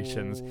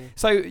estimations.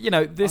 So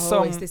this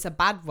song. Is this a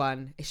bad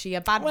one? Is she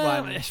a bad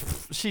one?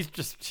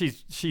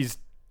 She's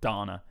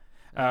Dana.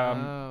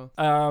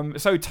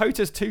 So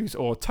Totus Tuus,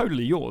 or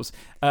Totally Yours,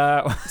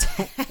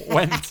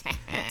 went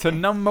to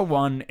number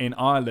 1 in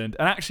Ireland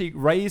and actually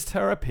raised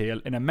her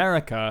appeal in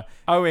America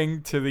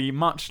owing to the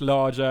much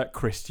larger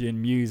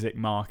Christian music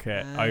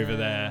market over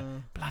there.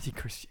 Bloody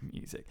Christian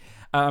music.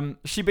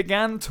 She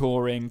began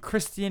touring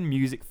Christian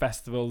music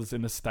festivals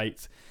in the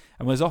States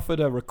and was offered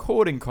a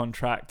recording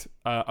contract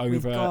over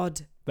with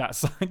God. That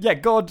song. Yeah,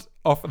 God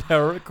offered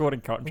her a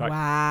recording contract.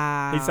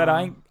 Wow. He said,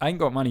 I ain't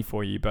got money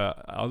for you,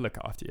 but I'll look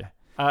after you.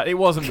 It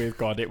wasn't with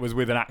God, it was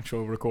with an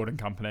actual recording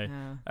company.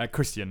 A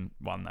Christian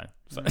one, though.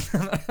 So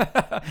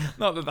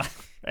not that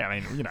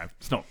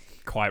it's not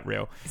quite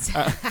real.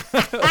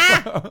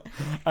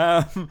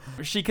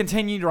 She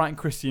continued writing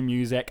Christian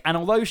music, and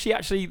although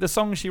the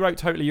song she wrote,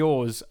 Totally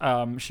Yours,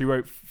 she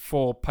wrote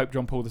for Pope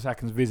John Paul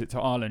II's visit to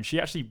Ireland. She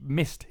actually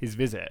missed his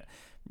visit,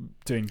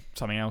 doing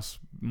something else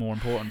more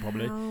important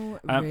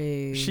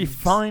probably. She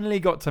finally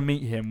got to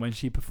meet him when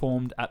she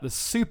performed at the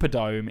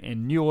Superdome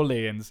in New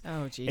Orleans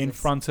in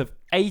front of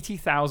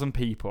 80,000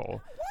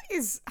 people. What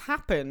has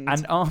happened?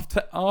 And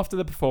after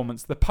the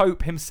performance, the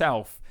Pope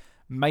himself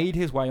made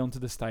his way onto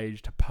the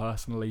stage to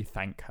personally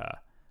thank her.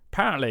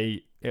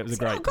 Apparently, it was a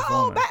great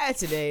performance. Got better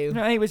to do.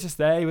 No, he was just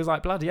there. He was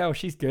like, bloody hell,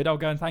 she's good. I'll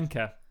go and thank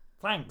her.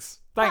 Thanks,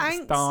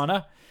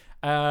 Dana.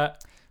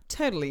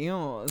 Totally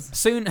Yours.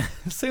 Soon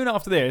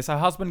after this, her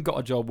husband got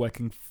a job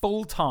working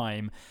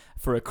full-time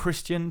for a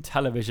Christian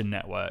television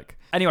network.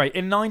 Anyway,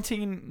 in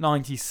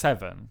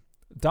 1997,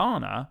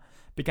 Dana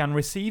began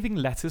receiving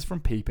letters from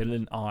people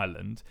in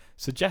Ireland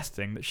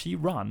suggesting that she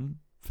run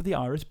for the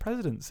Irish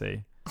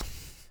presidency.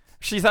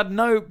 She's had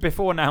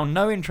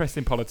no interest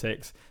in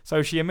politics,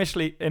 so she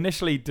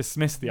initially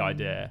dismissed the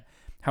idea.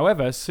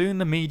 However, soon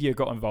the media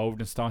got involved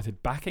and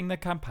started backing the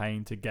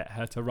campaign to get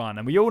her to run.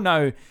 And we all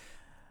know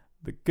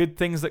the good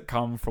things that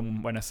come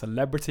from when a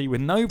celebrity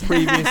with no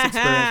previous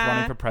experience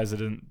running for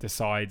president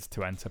decides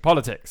to enter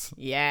politics.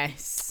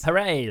 Yes.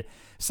 Hooray!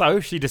 So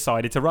she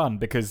decided to run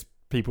because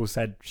people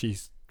said she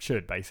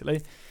should,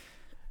 basically.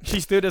 She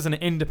stood as an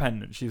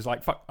independent. She was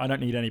like, fuck, I don't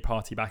need any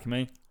party backing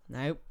me.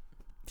 Nope.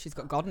 She's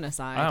got God on her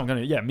side.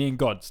 Me and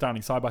God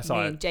standing side by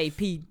side. Me and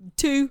JP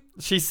too.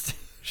 She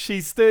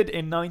stood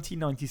in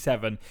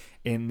 1997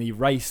 in the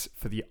race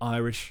for the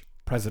Irish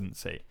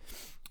presidency.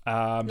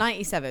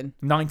 97.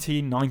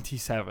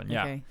 1997,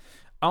 yeah. Okay.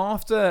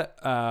 After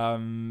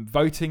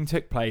voting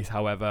took place,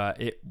 however,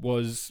 it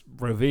was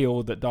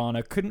revealed that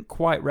Dana couldn't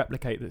quite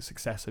replicate the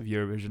success of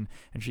Eurovision,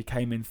 and she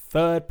came in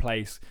third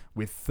place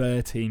with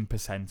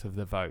 13% of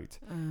the vote.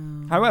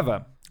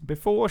 However,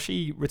 before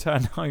she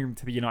returned home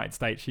to the United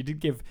States, she did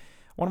give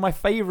one of my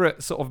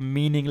favourite sort of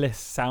meaningless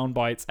sound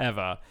bites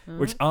ever,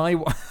 which I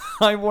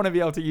want to be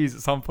able to use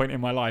at some point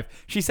in my life.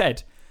 She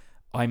said,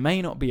 "I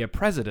may not be a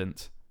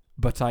president,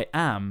 but I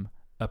am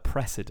a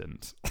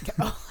precedent."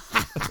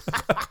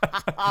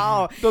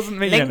 Oh, doesn't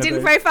mean LinkedIn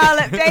anything. profile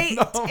update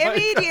Oh my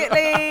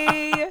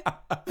immediately.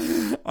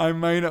 I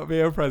may not be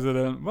a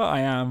president, but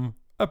I am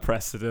a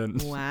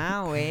precedent.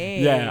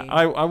 Wowee. Yeah,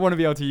 I want to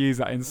be able to use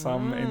that in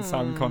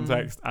some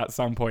context at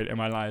some point in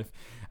my life.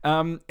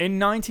 In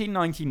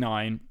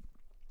 1999,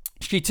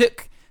 she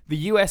took the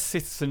U.S.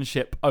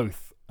 citizenship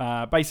oath.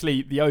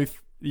 Basically, the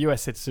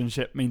U.S.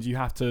 citizenship means you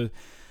have to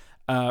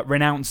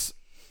renounce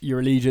your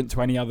allegiance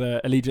to any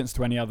other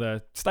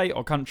state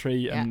or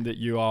country, and that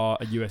you are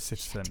a US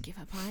citizen. To give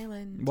up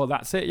Ireland. Well,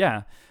 that's it.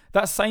 Yeah,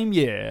 that same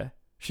year,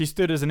 she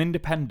stood as an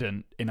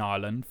independent in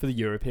Ireland for the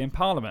European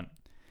Parliament.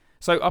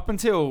 So up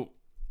until,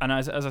 and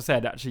as I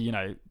said, actually,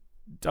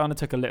 Dana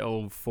took a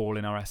little fall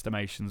in our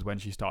estimations when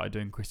she started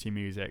doing Christian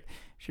music.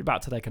 She's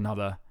about to take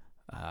another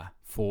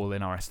fall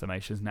in our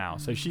estimations now.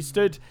 So she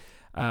stood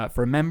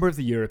for a member of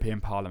the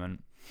European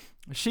Parliament.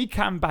 She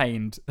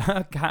campaigned.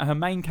 Her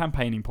main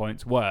campaigning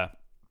points were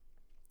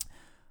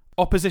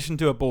opposition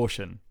to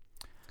abortion,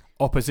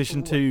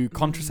 opposition to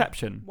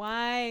contraception,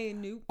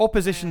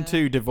 opposition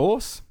to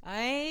divorce,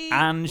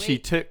 and she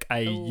took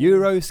a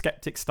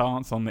Eurosceptic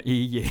stance on the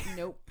EU.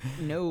 Nope.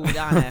 No,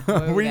 Dana.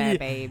 Whoa there,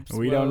 babes.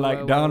 We don't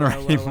like Dana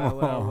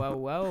anymore.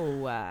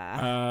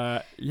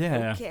 Whoa.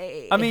 Yeah.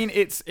 Okay. I mean,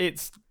 it's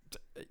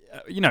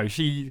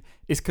she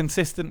is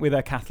consistent with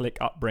her Catholic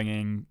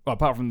upbringing. Well,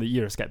 apart from the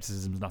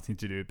Euroscepticism, has nothing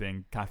to do with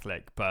being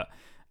Catholic, but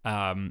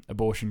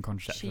abortion,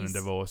 contraception, and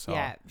divorce are...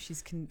 Yeah,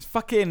 she's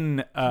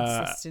fucking...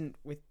 consistent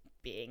with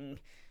being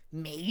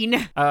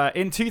mean.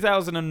 In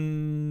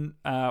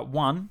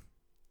 2001,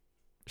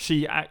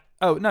 she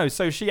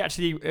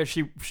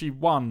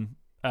won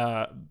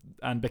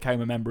and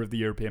became a member of the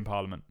European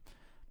Parliament.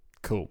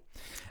 Cool.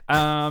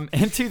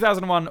 In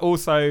 2001,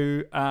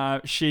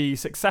 also, she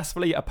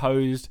successfully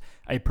opposed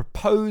a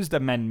proposed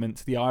amendment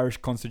to the Irish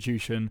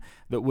Constitution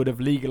that would have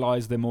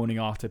legalised the morning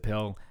after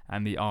pill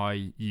and the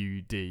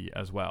IUD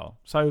as well.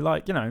 So,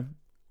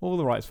 all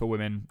the rights for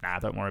women. Nah,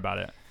 don't worry about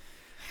it.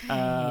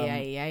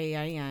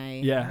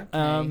 Yeah.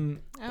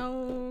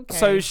 Okay.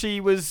 So she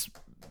was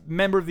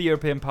member of the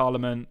European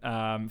Parliament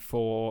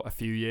for a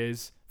few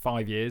years,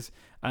 5 years.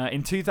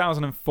 In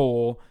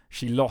 2004,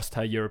 she lost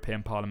her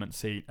European Parliament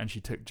seat and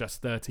she took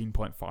just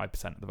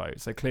 13.5% of the vote.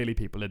 So clearly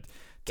people had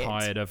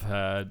tired of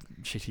her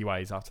shitty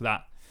ways after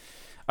that.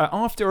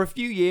 After a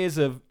few years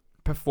of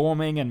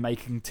performing and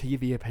making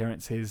TV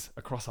appearances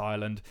across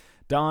Ireland,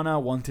 Dana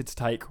wanted to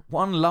take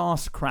one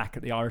last crack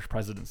at the Irish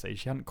presidency.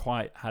 She hadn't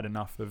quite had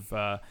enough of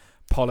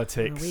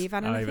politics. We've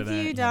had enough over of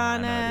there. you, Dana. Yeah, I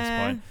know at this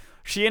point.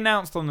 She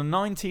announced on the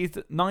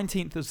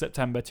 19th of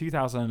September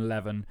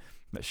 2011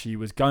 that she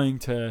was going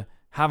to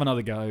have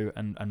another go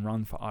and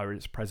run for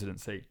Irish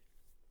presidency.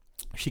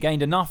 She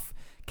gained enough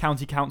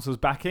county council's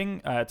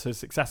backing to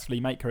successfully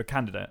make her a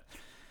candidate.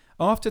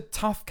 After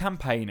tough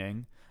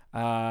campaigning,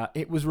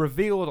 it was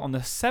revealed on the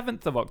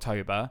 7th of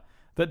October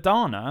that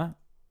Dana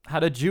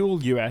had a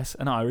dual US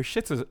and Irish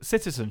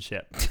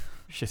citizenship.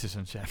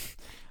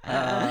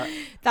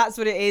 That's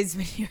what it is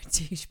when you're a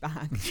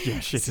douchebag. Yeah,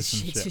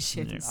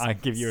 citizenship. I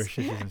give you a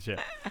citizenship.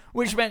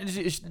 Which meant,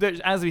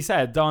 that, as we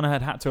said, Dana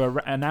had to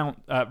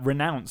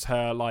renounce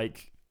her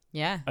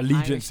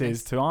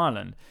allegiances to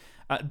Ireland.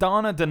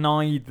 Dana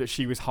denied that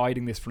she was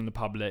hiding this from the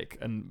public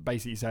and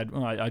basically said,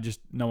 well,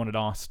 no one had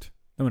asked,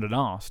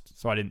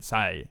 so I didn't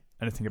say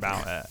anything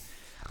about it.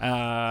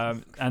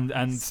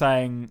 And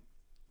saying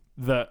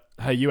that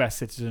her US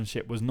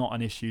citizenship was not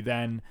an issue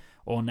then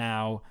or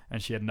now,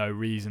 and she had no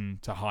reason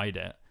to hide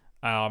it.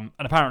 And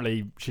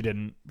apparently she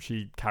didn't.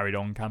 She carried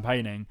on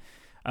campaigning.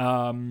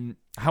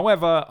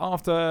 However,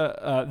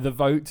 after the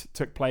vote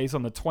took place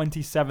on the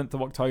 27th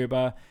of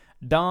October,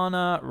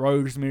 Dana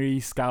Rosemary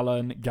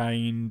Scallon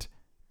gained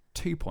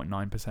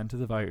 2.9% of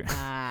the vote.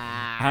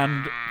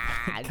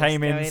 and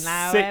came in Going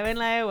lower sixth, and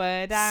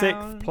lower down.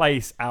 6th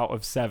place out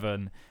of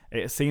 7.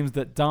 It seems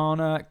that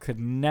Dana could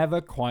never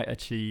quite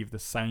achieve the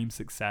same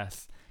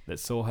success that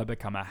saw her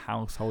become a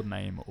household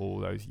name all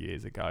those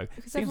years ago.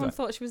 Because Seems everyone like-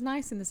 thought she was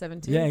nice in the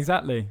 70s. Yeah,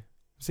 exactly.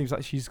 Seems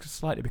like she's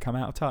slightly become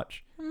out of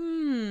touch.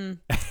 Isn't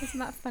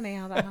that funny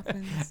how that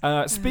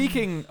happens?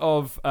 Speaking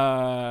of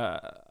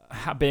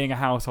being a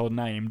household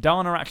name,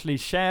 Dana actually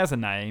shares a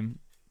name,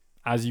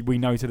 as we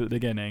noted at the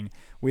beginning,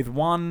 with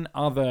one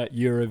other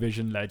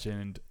Eurovision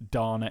legend,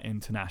 Dana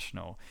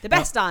International. The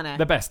best Dana.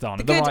 The best Dana.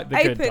 The good, the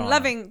good open, Dana.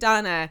 loving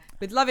Dana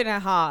with love in her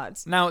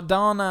heart. Now,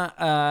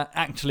 Dana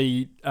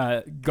actually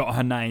got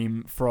her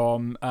name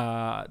from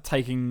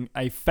taking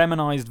a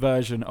feminized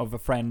version of a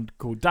friend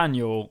called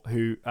Daniel,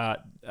 who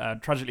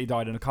tragically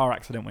died in a car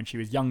accident when she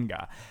was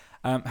younger.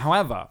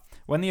 However,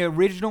 when the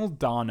original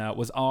Dana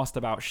was asked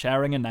about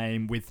sharing a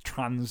name with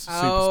trans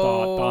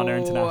superstar Dana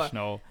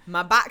International,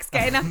 My back's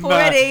getting up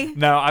already.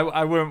 No,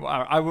 I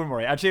wouldn't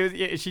worry.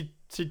 Actually,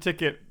 she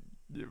took it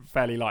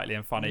fairly lightly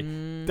and funny.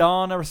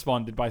 Dana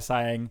responded by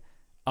saying,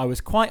 "I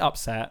was quite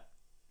upset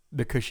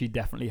because she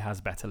definitely has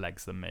better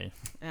legs than me."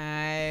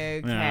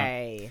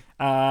 Okay.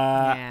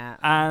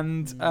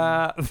 And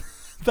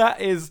that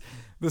is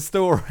the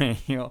story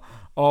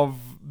of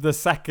the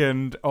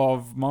second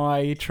of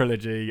my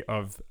trilogy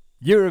of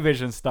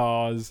Eurovision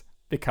stars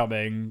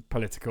becoming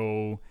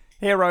political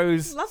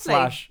heroes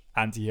Lovely. /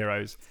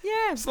 anti-heroes.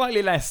 Yeah.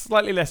 Slightly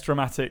less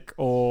dramatic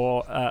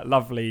or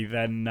lovely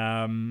than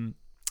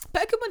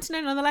But a good one to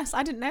know nonetheless.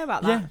 I didn't know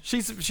about that. yeah,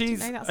 she's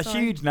know that a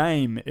story. huge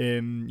name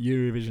in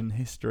Eurovision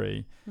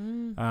history.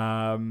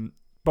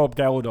 Bob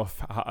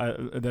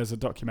Geldof, there's a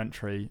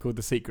documentary called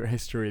The Secret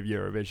History of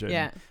Eurovision.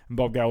 Yeah. And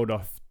Bob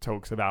Geldof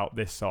talks about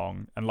this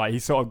song, and like he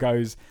sort of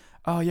goes,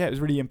 "Oh yeah, it was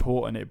really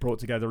important. It brought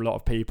together a lot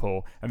of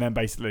people." And then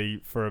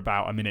basically for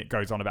about a minute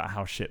goes on about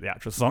how shit the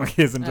actual song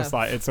is, and just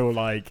like it's all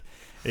like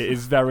it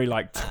is very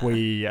like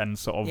twee and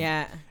sort of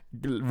Yeah.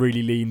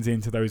 really leans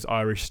into those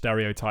Irish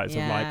stereotypes of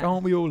like, Yeah.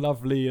 aren't we all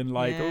lovely, and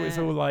like, oh, it's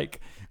Yeah. all like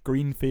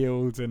green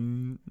fields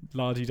and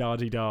la di da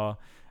di da.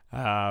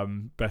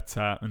 And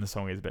the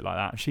song is a bit like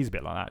that. She's a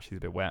bit like that. She's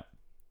a bit wet.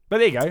 But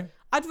there you go.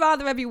 I'd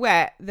rather her be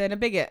wet than a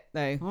bigot,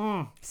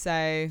 though.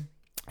 So,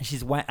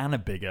 She's wet and a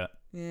bigot.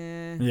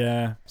 yeah.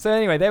 Yeah. So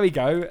anyway, there we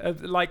go.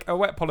 Like a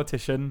wet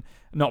politician,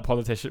 not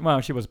politician. Well,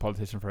 she was a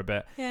politician for a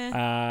bit.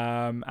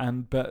 Yeah.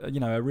 But you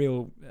know, a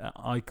real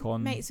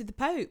icon. Mates with the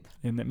Pope.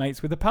 In that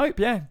mates with the Pope.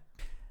 Yeah.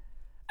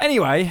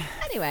 Anyway,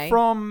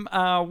 from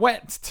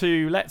wet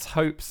to let's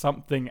hope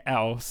something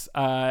else.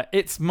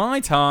 It's my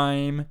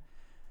time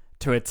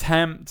to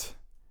attempt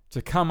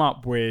to come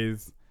up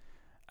with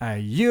a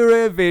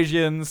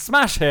Eurovision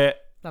smash hit.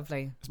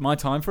 Lovely. It's my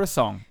time for a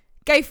song.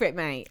 Go for it,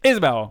 mate.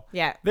 Isabel.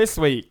 Yeah. This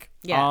week,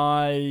 Yeah.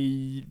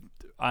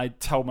 I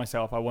told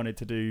myself I wanted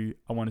to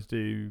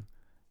do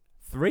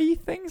 3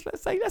 things.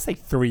 Let's say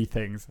 3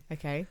 things.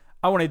 Okay.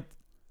 I wanted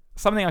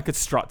something I could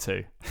strut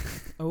to.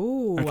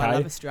 Oh, Okay. I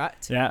love a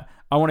strut. Yeah.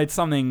 I wanted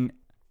something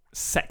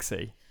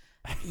sexy.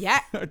 Yeah.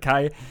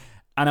 Okay.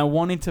 And I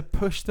wanted to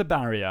push the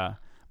barrier,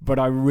 but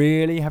I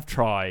really have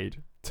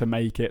tried to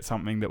make it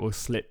something that will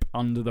slip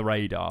under the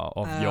radar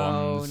of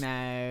Jon's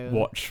no.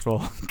 watchful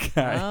gaze.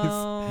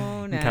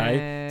 Oh no.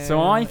 Okay,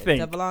 so I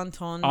think double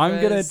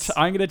entendres.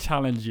 I'm gonna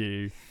challenge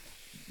you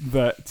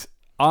that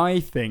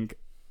I think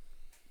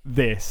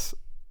there's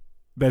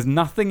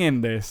nothing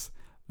in this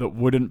that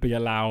wouldn't be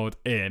allowed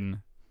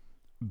in,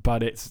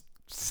 but it's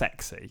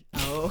sexy.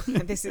 Oh,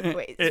 this is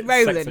it's It's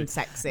Roland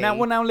sexy.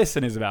 Now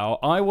listen, Isabel.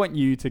 I want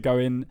you to go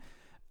in,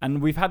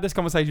 and we've had this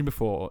conversation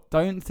before.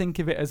 Don't think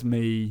of it as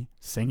me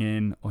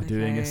singing or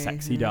doing a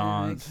sexy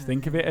dance. okay.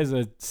 Think of it as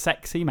a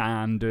sexy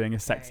man doing a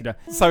sexy dance.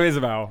 So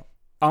Isabel,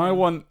 I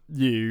want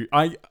you.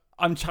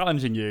 I'm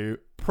challenging you.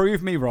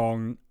 Prove me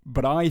wrong,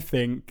 but I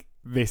think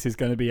this is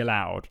going to be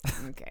allowed.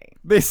 Okay.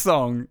 This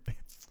song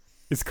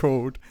is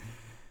called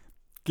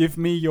 "Give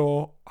Me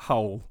Your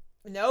Hole."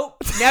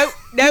 Nope. No,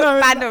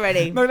 Banned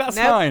already. No, that's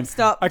Nope, fine.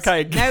 Stop.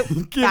 Okay. Nope.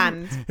 Give-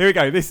 Banned. Here we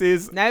go. This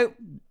is No,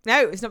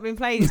 it's not being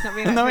played. It's not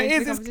being no, played it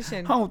in is. the It's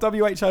competition. whole.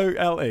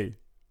 WHOLE.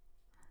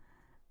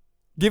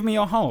 Give me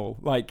your whole,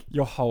 like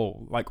your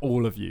whole, like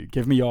all of you.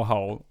 Give me your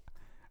whole.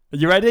 Are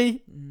you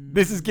ready?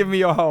 This is "Give Me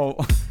Your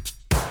Whole."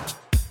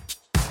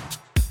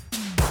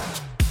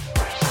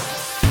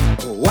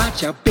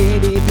 Watch out,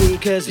 baby,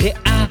 because here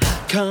I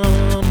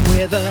come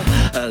with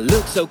a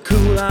look so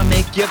cool, I'll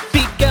make your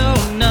feet go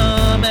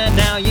numb. And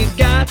now you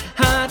got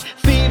hot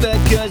fever,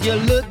 cause you're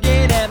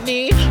looking at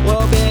me.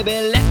 Well,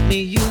 baby, let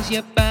me use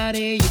your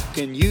body, you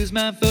can use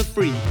mine for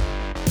free.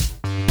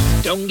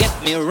 Don't get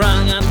me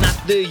wrong, I'm not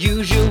the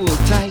usual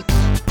type.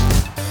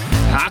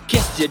 I'll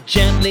kiss you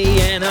gently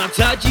and I'll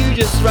touch you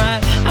just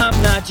right. I'm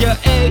not your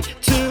A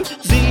to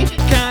Z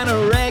kind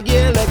of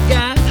regular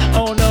guy.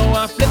 Oh no,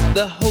 I flip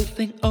the whole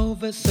thing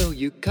over so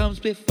you comes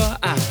before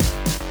I.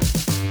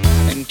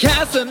 And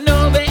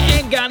Casanova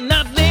ain't got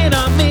nothing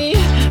on me.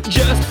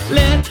 Just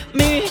let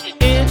me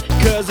in,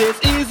 cause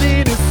it's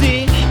easy to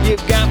see. You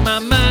got my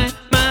mind,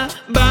 my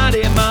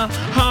body, my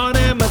heart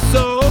and my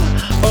soul.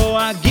 Oh,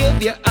 I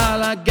give you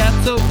all I got,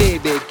 so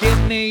baby,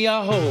 give me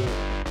your whole.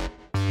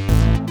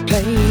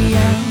 Play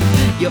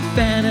out your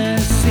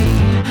fantasy.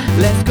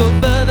 Let's go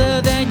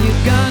further than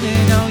you've gone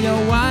in all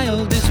your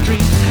wildest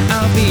dreams.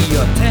 I'll be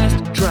your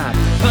test drive,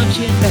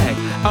 punching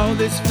bag, all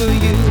this for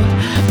you.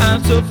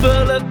 I'm so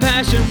full of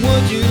passion,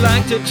 would you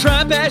like to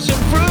try passion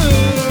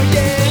fruit?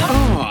 Yeah.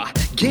 Oh,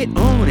 get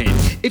on it.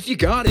 If you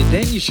got it,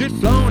 then you should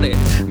flaunt it.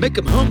 Make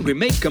 'em hungry,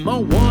 make 'em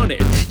all want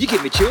it. You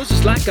give me chills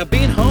just like I've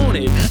been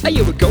haunted. Are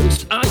you a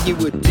ghost? Are you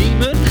a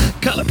demon?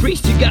 Color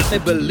priest, you got me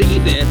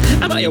believing.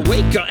 Am I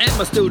awake or am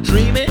I still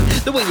dreaming?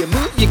 The way you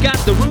move, you got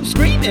the room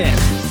screaming.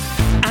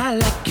 I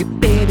like you,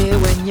 baby,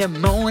 when you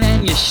moan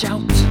and you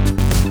shout.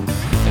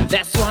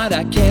 That's what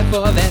I care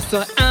for, that's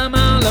what I'm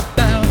all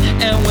about.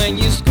 And when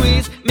you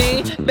squeeze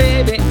me,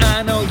 baby,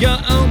 I know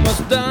you're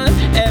almost done.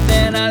 And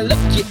then I look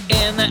you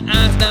in the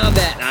eyes now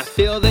that I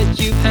feel that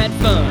you've had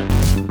fun.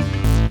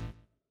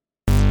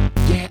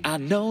 Yeah, I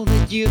know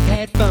that you've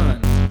had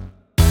fun.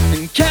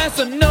 And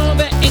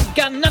Casanova ain't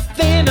got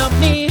nothing on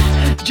me.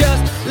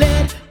 Just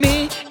let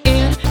me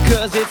in,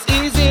 cause it's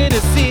easy to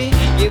see.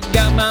 You've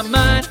got my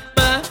mind,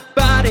 my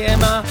body,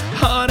 my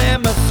heart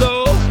and my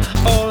soul.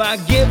 All I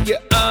give you,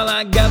 all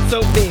I got,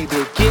 so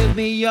baby, give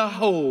me your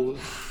whole.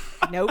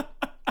 Nope.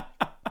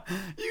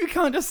 You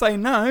can't just say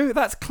no.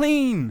 That's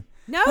clean.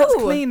 No. That's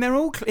clean. They're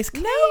all it's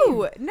clean.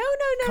 No.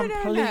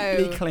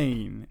 Completely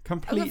clean.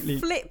 Completely.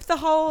 Flip the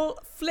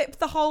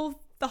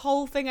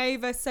whole thing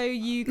over so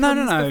you No.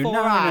 comes before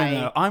I.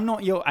 No. I'm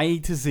not your A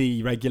to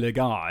Z regular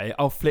guy.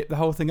 I'll flip the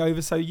whole thing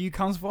over so you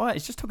comes before I.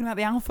 It's just talking about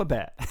the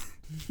alphabet.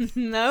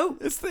 No.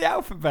 It's the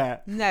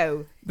alphabet.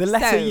 No. The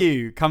letter So-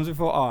 U comes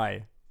before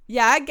I.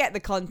 Yeah, I get the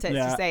context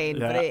Yeah, you're saying,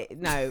 yeah. but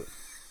no.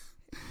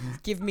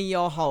 Give me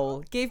your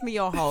whole. Give me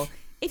your whole.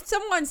 If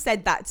someone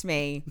said that to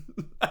me,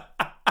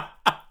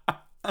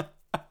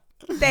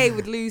 they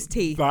would lose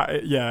teeth.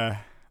 But yeah.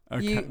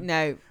 Okay. You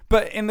no.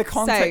 But in the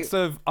context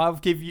of I'll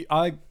give you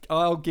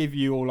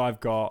all I've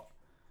got.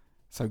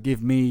 So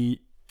give me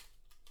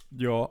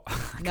your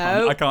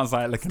No. I can't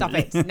say it looking Stop at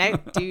it. you. No,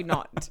 do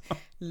not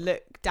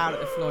look down at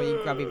the floor, you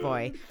grubby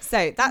boy.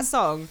 So that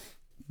song,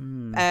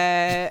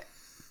 the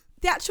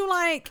actual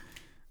like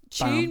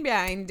tune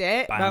behind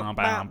it, Bam, bam,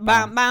 bam,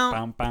 bam,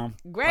 bam, bam.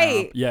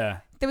 great. Yeah.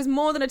 There was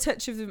more than a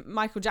touch of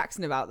Michael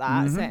Jackson about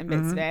that, certain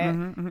bits of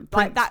it.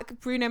 Like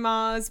that Bruno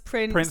Mars,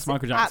 Prince,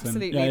 Michael Jackson.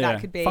 Absolutely, Yeah,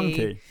 that could be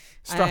funky,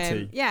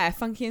 strutty. yeah,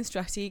 funky and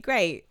strutty,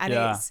 great. And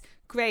Yeah. it's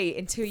great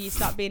until you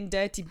start being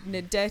dirty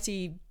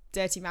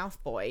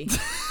mouth boy,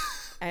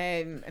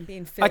 and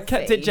being filthy. I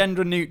kept it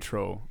gender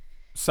neutral.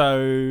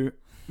 So,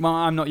 well,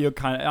 I'm not your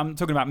kind of, I'm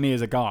talking about me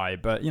as a guy,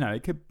 but,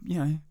 it could,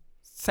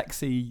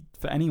 sexy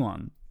for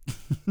anyone.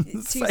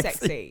 Too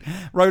sexy.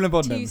 Roland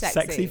Bodnam, Too sexy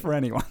sexy. for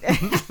anyone.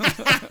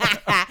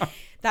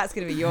 That's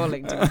going to be your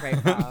LinkedIn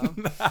profile.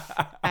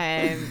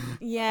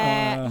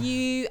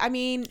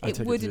 It took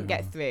it wouldn't too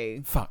get far.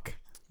 through. Fuck.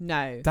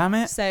 No. Damn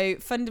it. So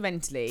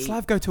fundamentally,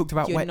 Slavko talked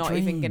about you're wet not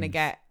dreams. even going to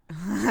get. He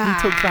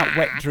talked about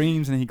wet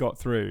dreams and he got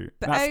through.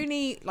 But That's-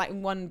 only like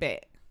one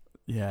bit.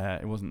 Yeah,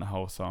 it wasn't the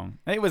whole song.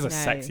 It was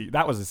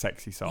that was a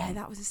sexy song. Yeah,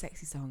 that was a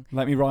sexy song.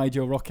 Let me ride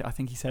your rocket, I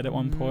think he said at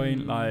one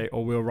point,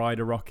 or we'll ride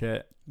a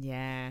rocket.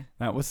 Yeah.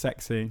 That was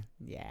sexy.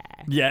 Yeah.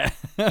 Yeah.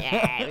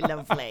 Yeah,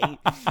 lovely.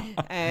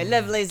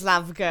 Lovely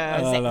Slavko.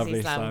 Oh, Sexy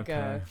lovely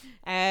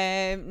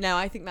Slavko. No,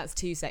 I think that's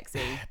too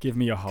sexy. Give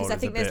me your whole. Because I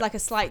think there's like a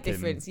slight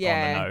difference.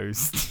 Yeah. On the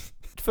nose.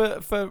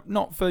 for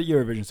not for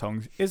Eurovision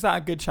songs, is that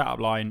a good chat up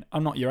line?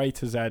 I'm not your A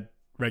to Z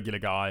regular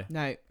guy.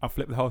 No. I'll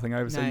flip the whole thing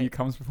over so No. you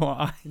comes before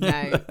I.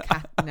 No.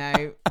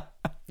 No.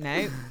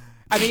 No.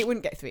 I mean, it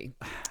wouldn't get through.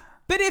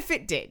 But if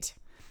it did,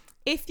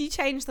 if you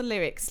changed the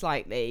lyrics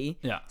slightly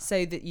Yeah.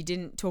 so that you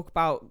didn't talk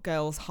about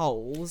girls'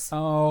 holes,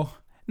 Oh,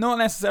 not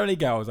necessarily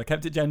girls. I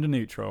kept it gender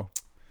neutral.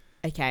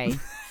 okay,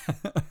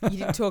 you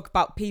didn't talk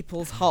about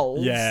people's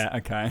holes Yeah.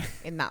 Okay.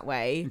 in that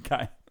way,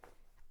 Okay.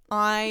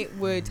 I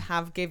would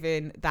have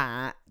given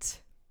that.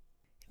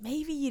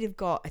 Maybe you'd have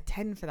got a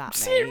 10 for that,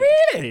 See, mate.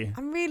 really?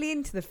 I'm really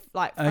into the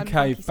fun,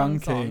 Okay, funky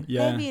funky, song.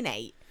 yeah. Maybe an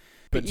 8.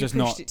 But you just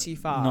pushed not it too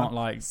far. Not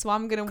like So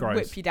I'm going to gross.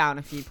 whip you down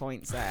a few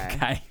points there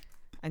okay.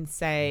 and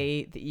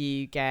say that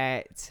you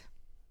get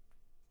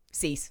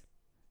C's.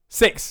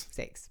 6.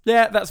 6.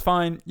 Yeah, that's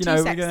fine. Too We're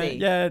sexy.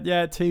 gonna,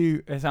 yeah,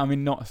 2. I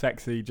mean, not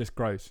sexy, just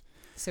gross.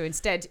 So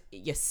instead,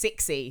 you're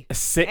 6y.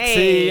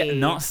 Sexy, Hey.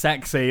 not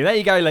sexy. There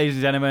you go, ladies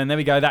and gentlemen. There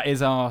we go. That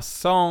is our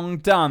song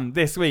done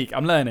this week.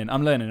 I'm learning.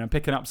 I'm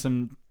picking up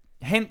some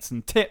hints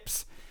and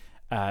tips.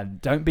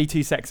 Don't be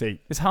too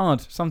sexy. It's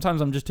hard. Sometimes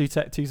I'm just too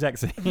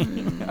sexy.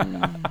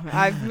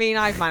 I've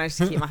managed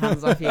to keep my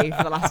hands off you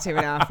for the last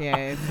 2.5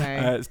 years. So.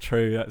 That's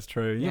true. That's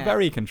true. You're Yeah.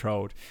 very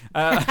controlled.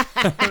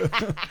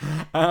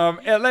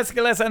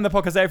 Let's end the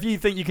podcast there. If you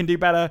think you can do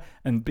better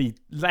and be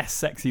less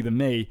sexy than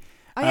me,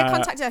 Oh yeah,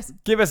 contact us.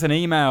 give us an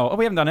email. Oh,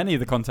 we haven't done any of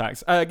the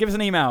contacts. Give us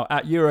an email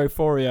at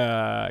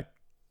Europhoria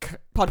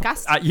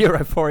podcast. at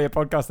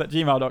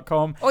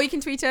europhoriapodcast@gmail.com. Or you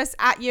can tweet us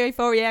at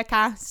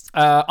EuphoriaCast.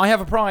 I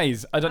have a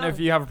prize. I don't know if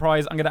you have a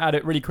prize. I'm going to add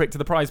it really quick to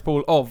the prize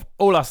pool of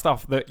all our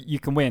stuff that you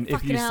can win if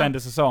Fucking you hell. send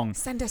us a song.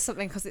 Send us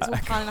something because it's all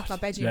piling up in my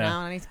bedroom Yeah. now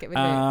and I need to get rid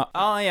of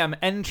I am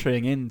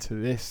entering into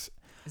this it.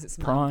 Is it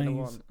something I'm gonna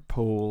prize want?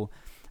 pool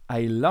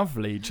a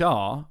lovely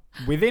jar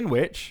within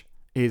which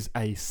is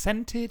a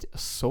scented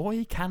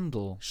soy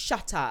candle.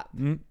 Shut up.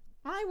 Mm.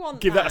 I want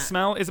Give that a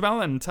smell,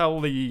 Isabel, and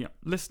tell the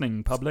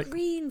listening public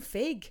Green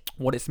fig.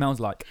 what it smells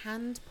like.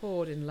 Hand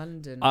poured in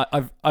London.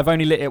 I've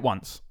only lit it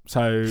once,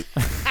 so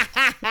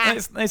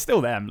it's still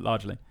there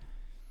largely.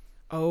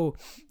 Oh,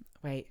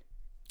 wait.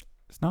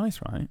 It's nice,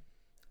 right?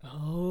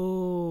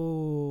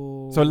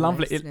 Oh. So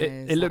lovely. It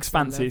listeners, looks that's a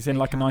fancy. It's in lovely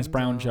like a nice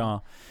brown candle.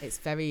 jar. It's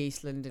very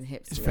East London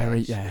hipster. It's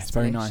very it's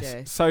very nice.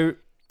 delicious. So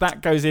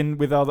that goes in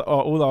with all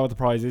our other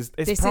prizes.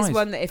 It's This prize. is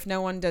one that if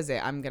no one does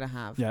it, I'm gonna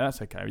have. Yeah,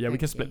 that's okay. Yeah, we Thank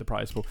can split you. the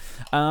prize pool.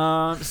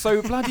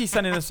 So bloody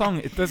sending a song.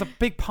 There's a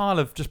big pile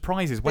of just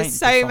prizes waiting. There's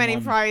for so many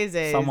someone-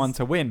 prizes. Someone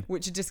to win.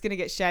 which are just gonna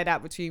get shared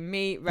out between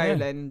me,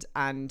 Roland,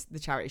 and the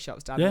charity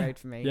shops down the road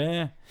for me.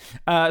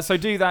 Yeah. So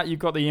do that. You've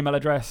got the email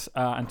address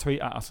and tweet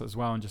at us as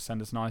well and just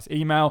send us a nice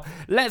email.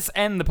 Let's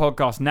end the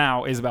podcast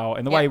now, Isabel,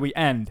 in the way we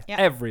end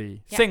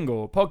every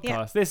single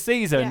podcast this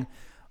season.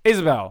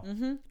 Isabel,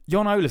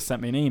 Jon Ola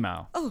sent me an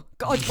email. Oh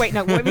God! Wait,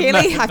 no,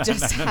 really? I've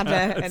just had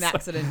an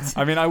accident.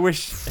 I mean, I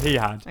wish he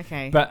had.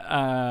 Okay. But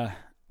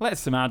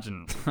let's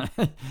imagine.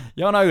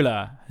 Jon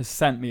Ola has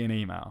sent me an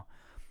email.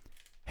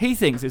 He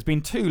thinks it's been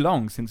too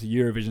long since a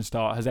Eurovision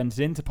star has entered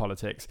into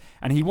politics,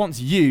 and he wants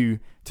you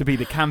to be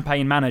the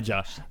campaign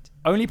manager.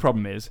 Only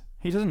problem is,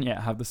 he doesn't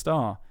yet have the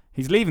star.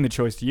 He's leaving the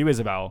choice to you,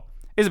 Isabel.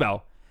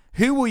 Isabel,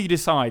 who will you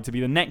decide to be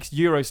the next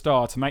Euro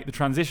star to make the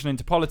transition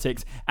into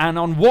politics, and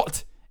on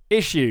what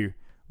issue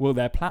will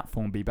their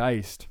platform be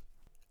based?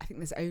 I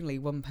think there's only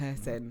one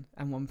person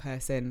and one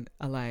person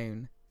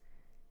alone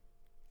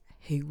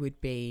who would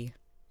be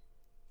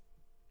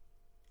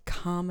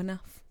calm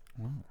enough,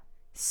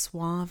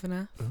 suave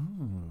enough,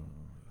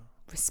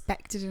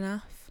 respected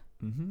enough,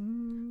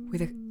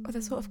 with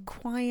a sort of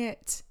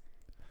quiet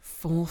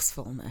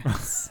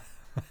forcefulness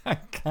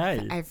Okay.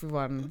 that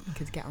everyone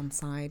could get on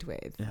side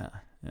with. Yeah.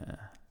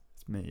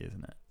 It's me,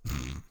 isn't it?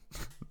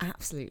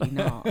 Absolutely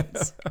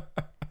not.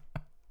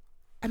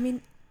 I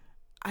mean,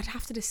 I'd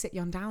have to just sit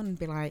Jon down and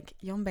be like,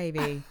 Jon,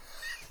 baby,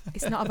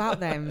 it's not about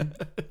them.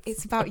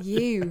 It's about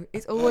you.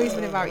 It's always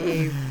been about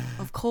you.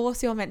 Of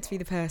course, you're meant to be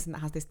the person that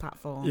has this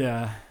platform.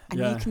 Yeah. And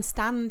you can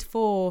stand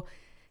for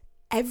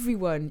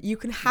everyone. You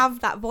can have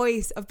that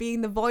voice of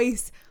being the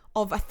voice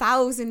of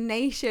 1,000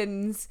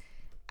 nations,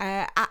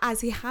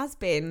 as he has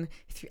been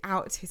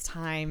throughout his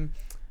time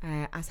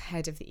as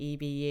head of the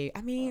EBU.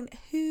 I mean,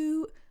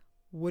 who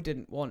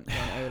wouldn't want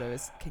Jon Ola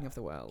as king of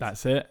the world?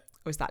 That's it.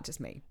 Or is that just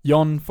me?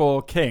 Jon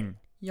for king.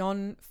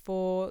 Jon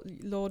for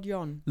Lord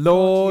Jon.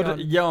 Lord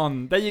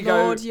Jon. There you go.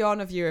 Lord Jon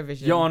of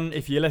Eurovision. Jon,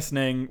 if you're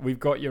listening, we've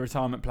got your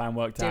retirement plan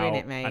worked Doing out.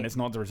 it, mate. And it's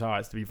not to retire,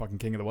 it's to be fucking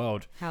king of the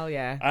world. Hell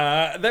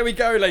yeah. There we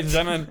go, ladies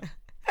and gentlemen.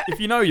 If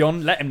you know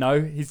Jon, let him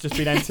know. He's just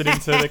been entered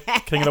into the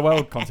King of the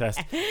World contest.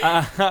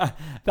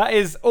 That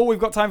is all we've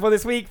got time for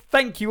this week.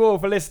 Thank you all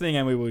for listening,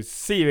 and we will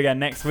see you again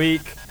next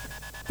week.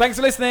 Thanks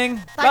for listening.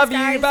 Thanks, Love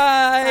guys. you.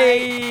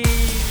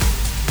 Bye.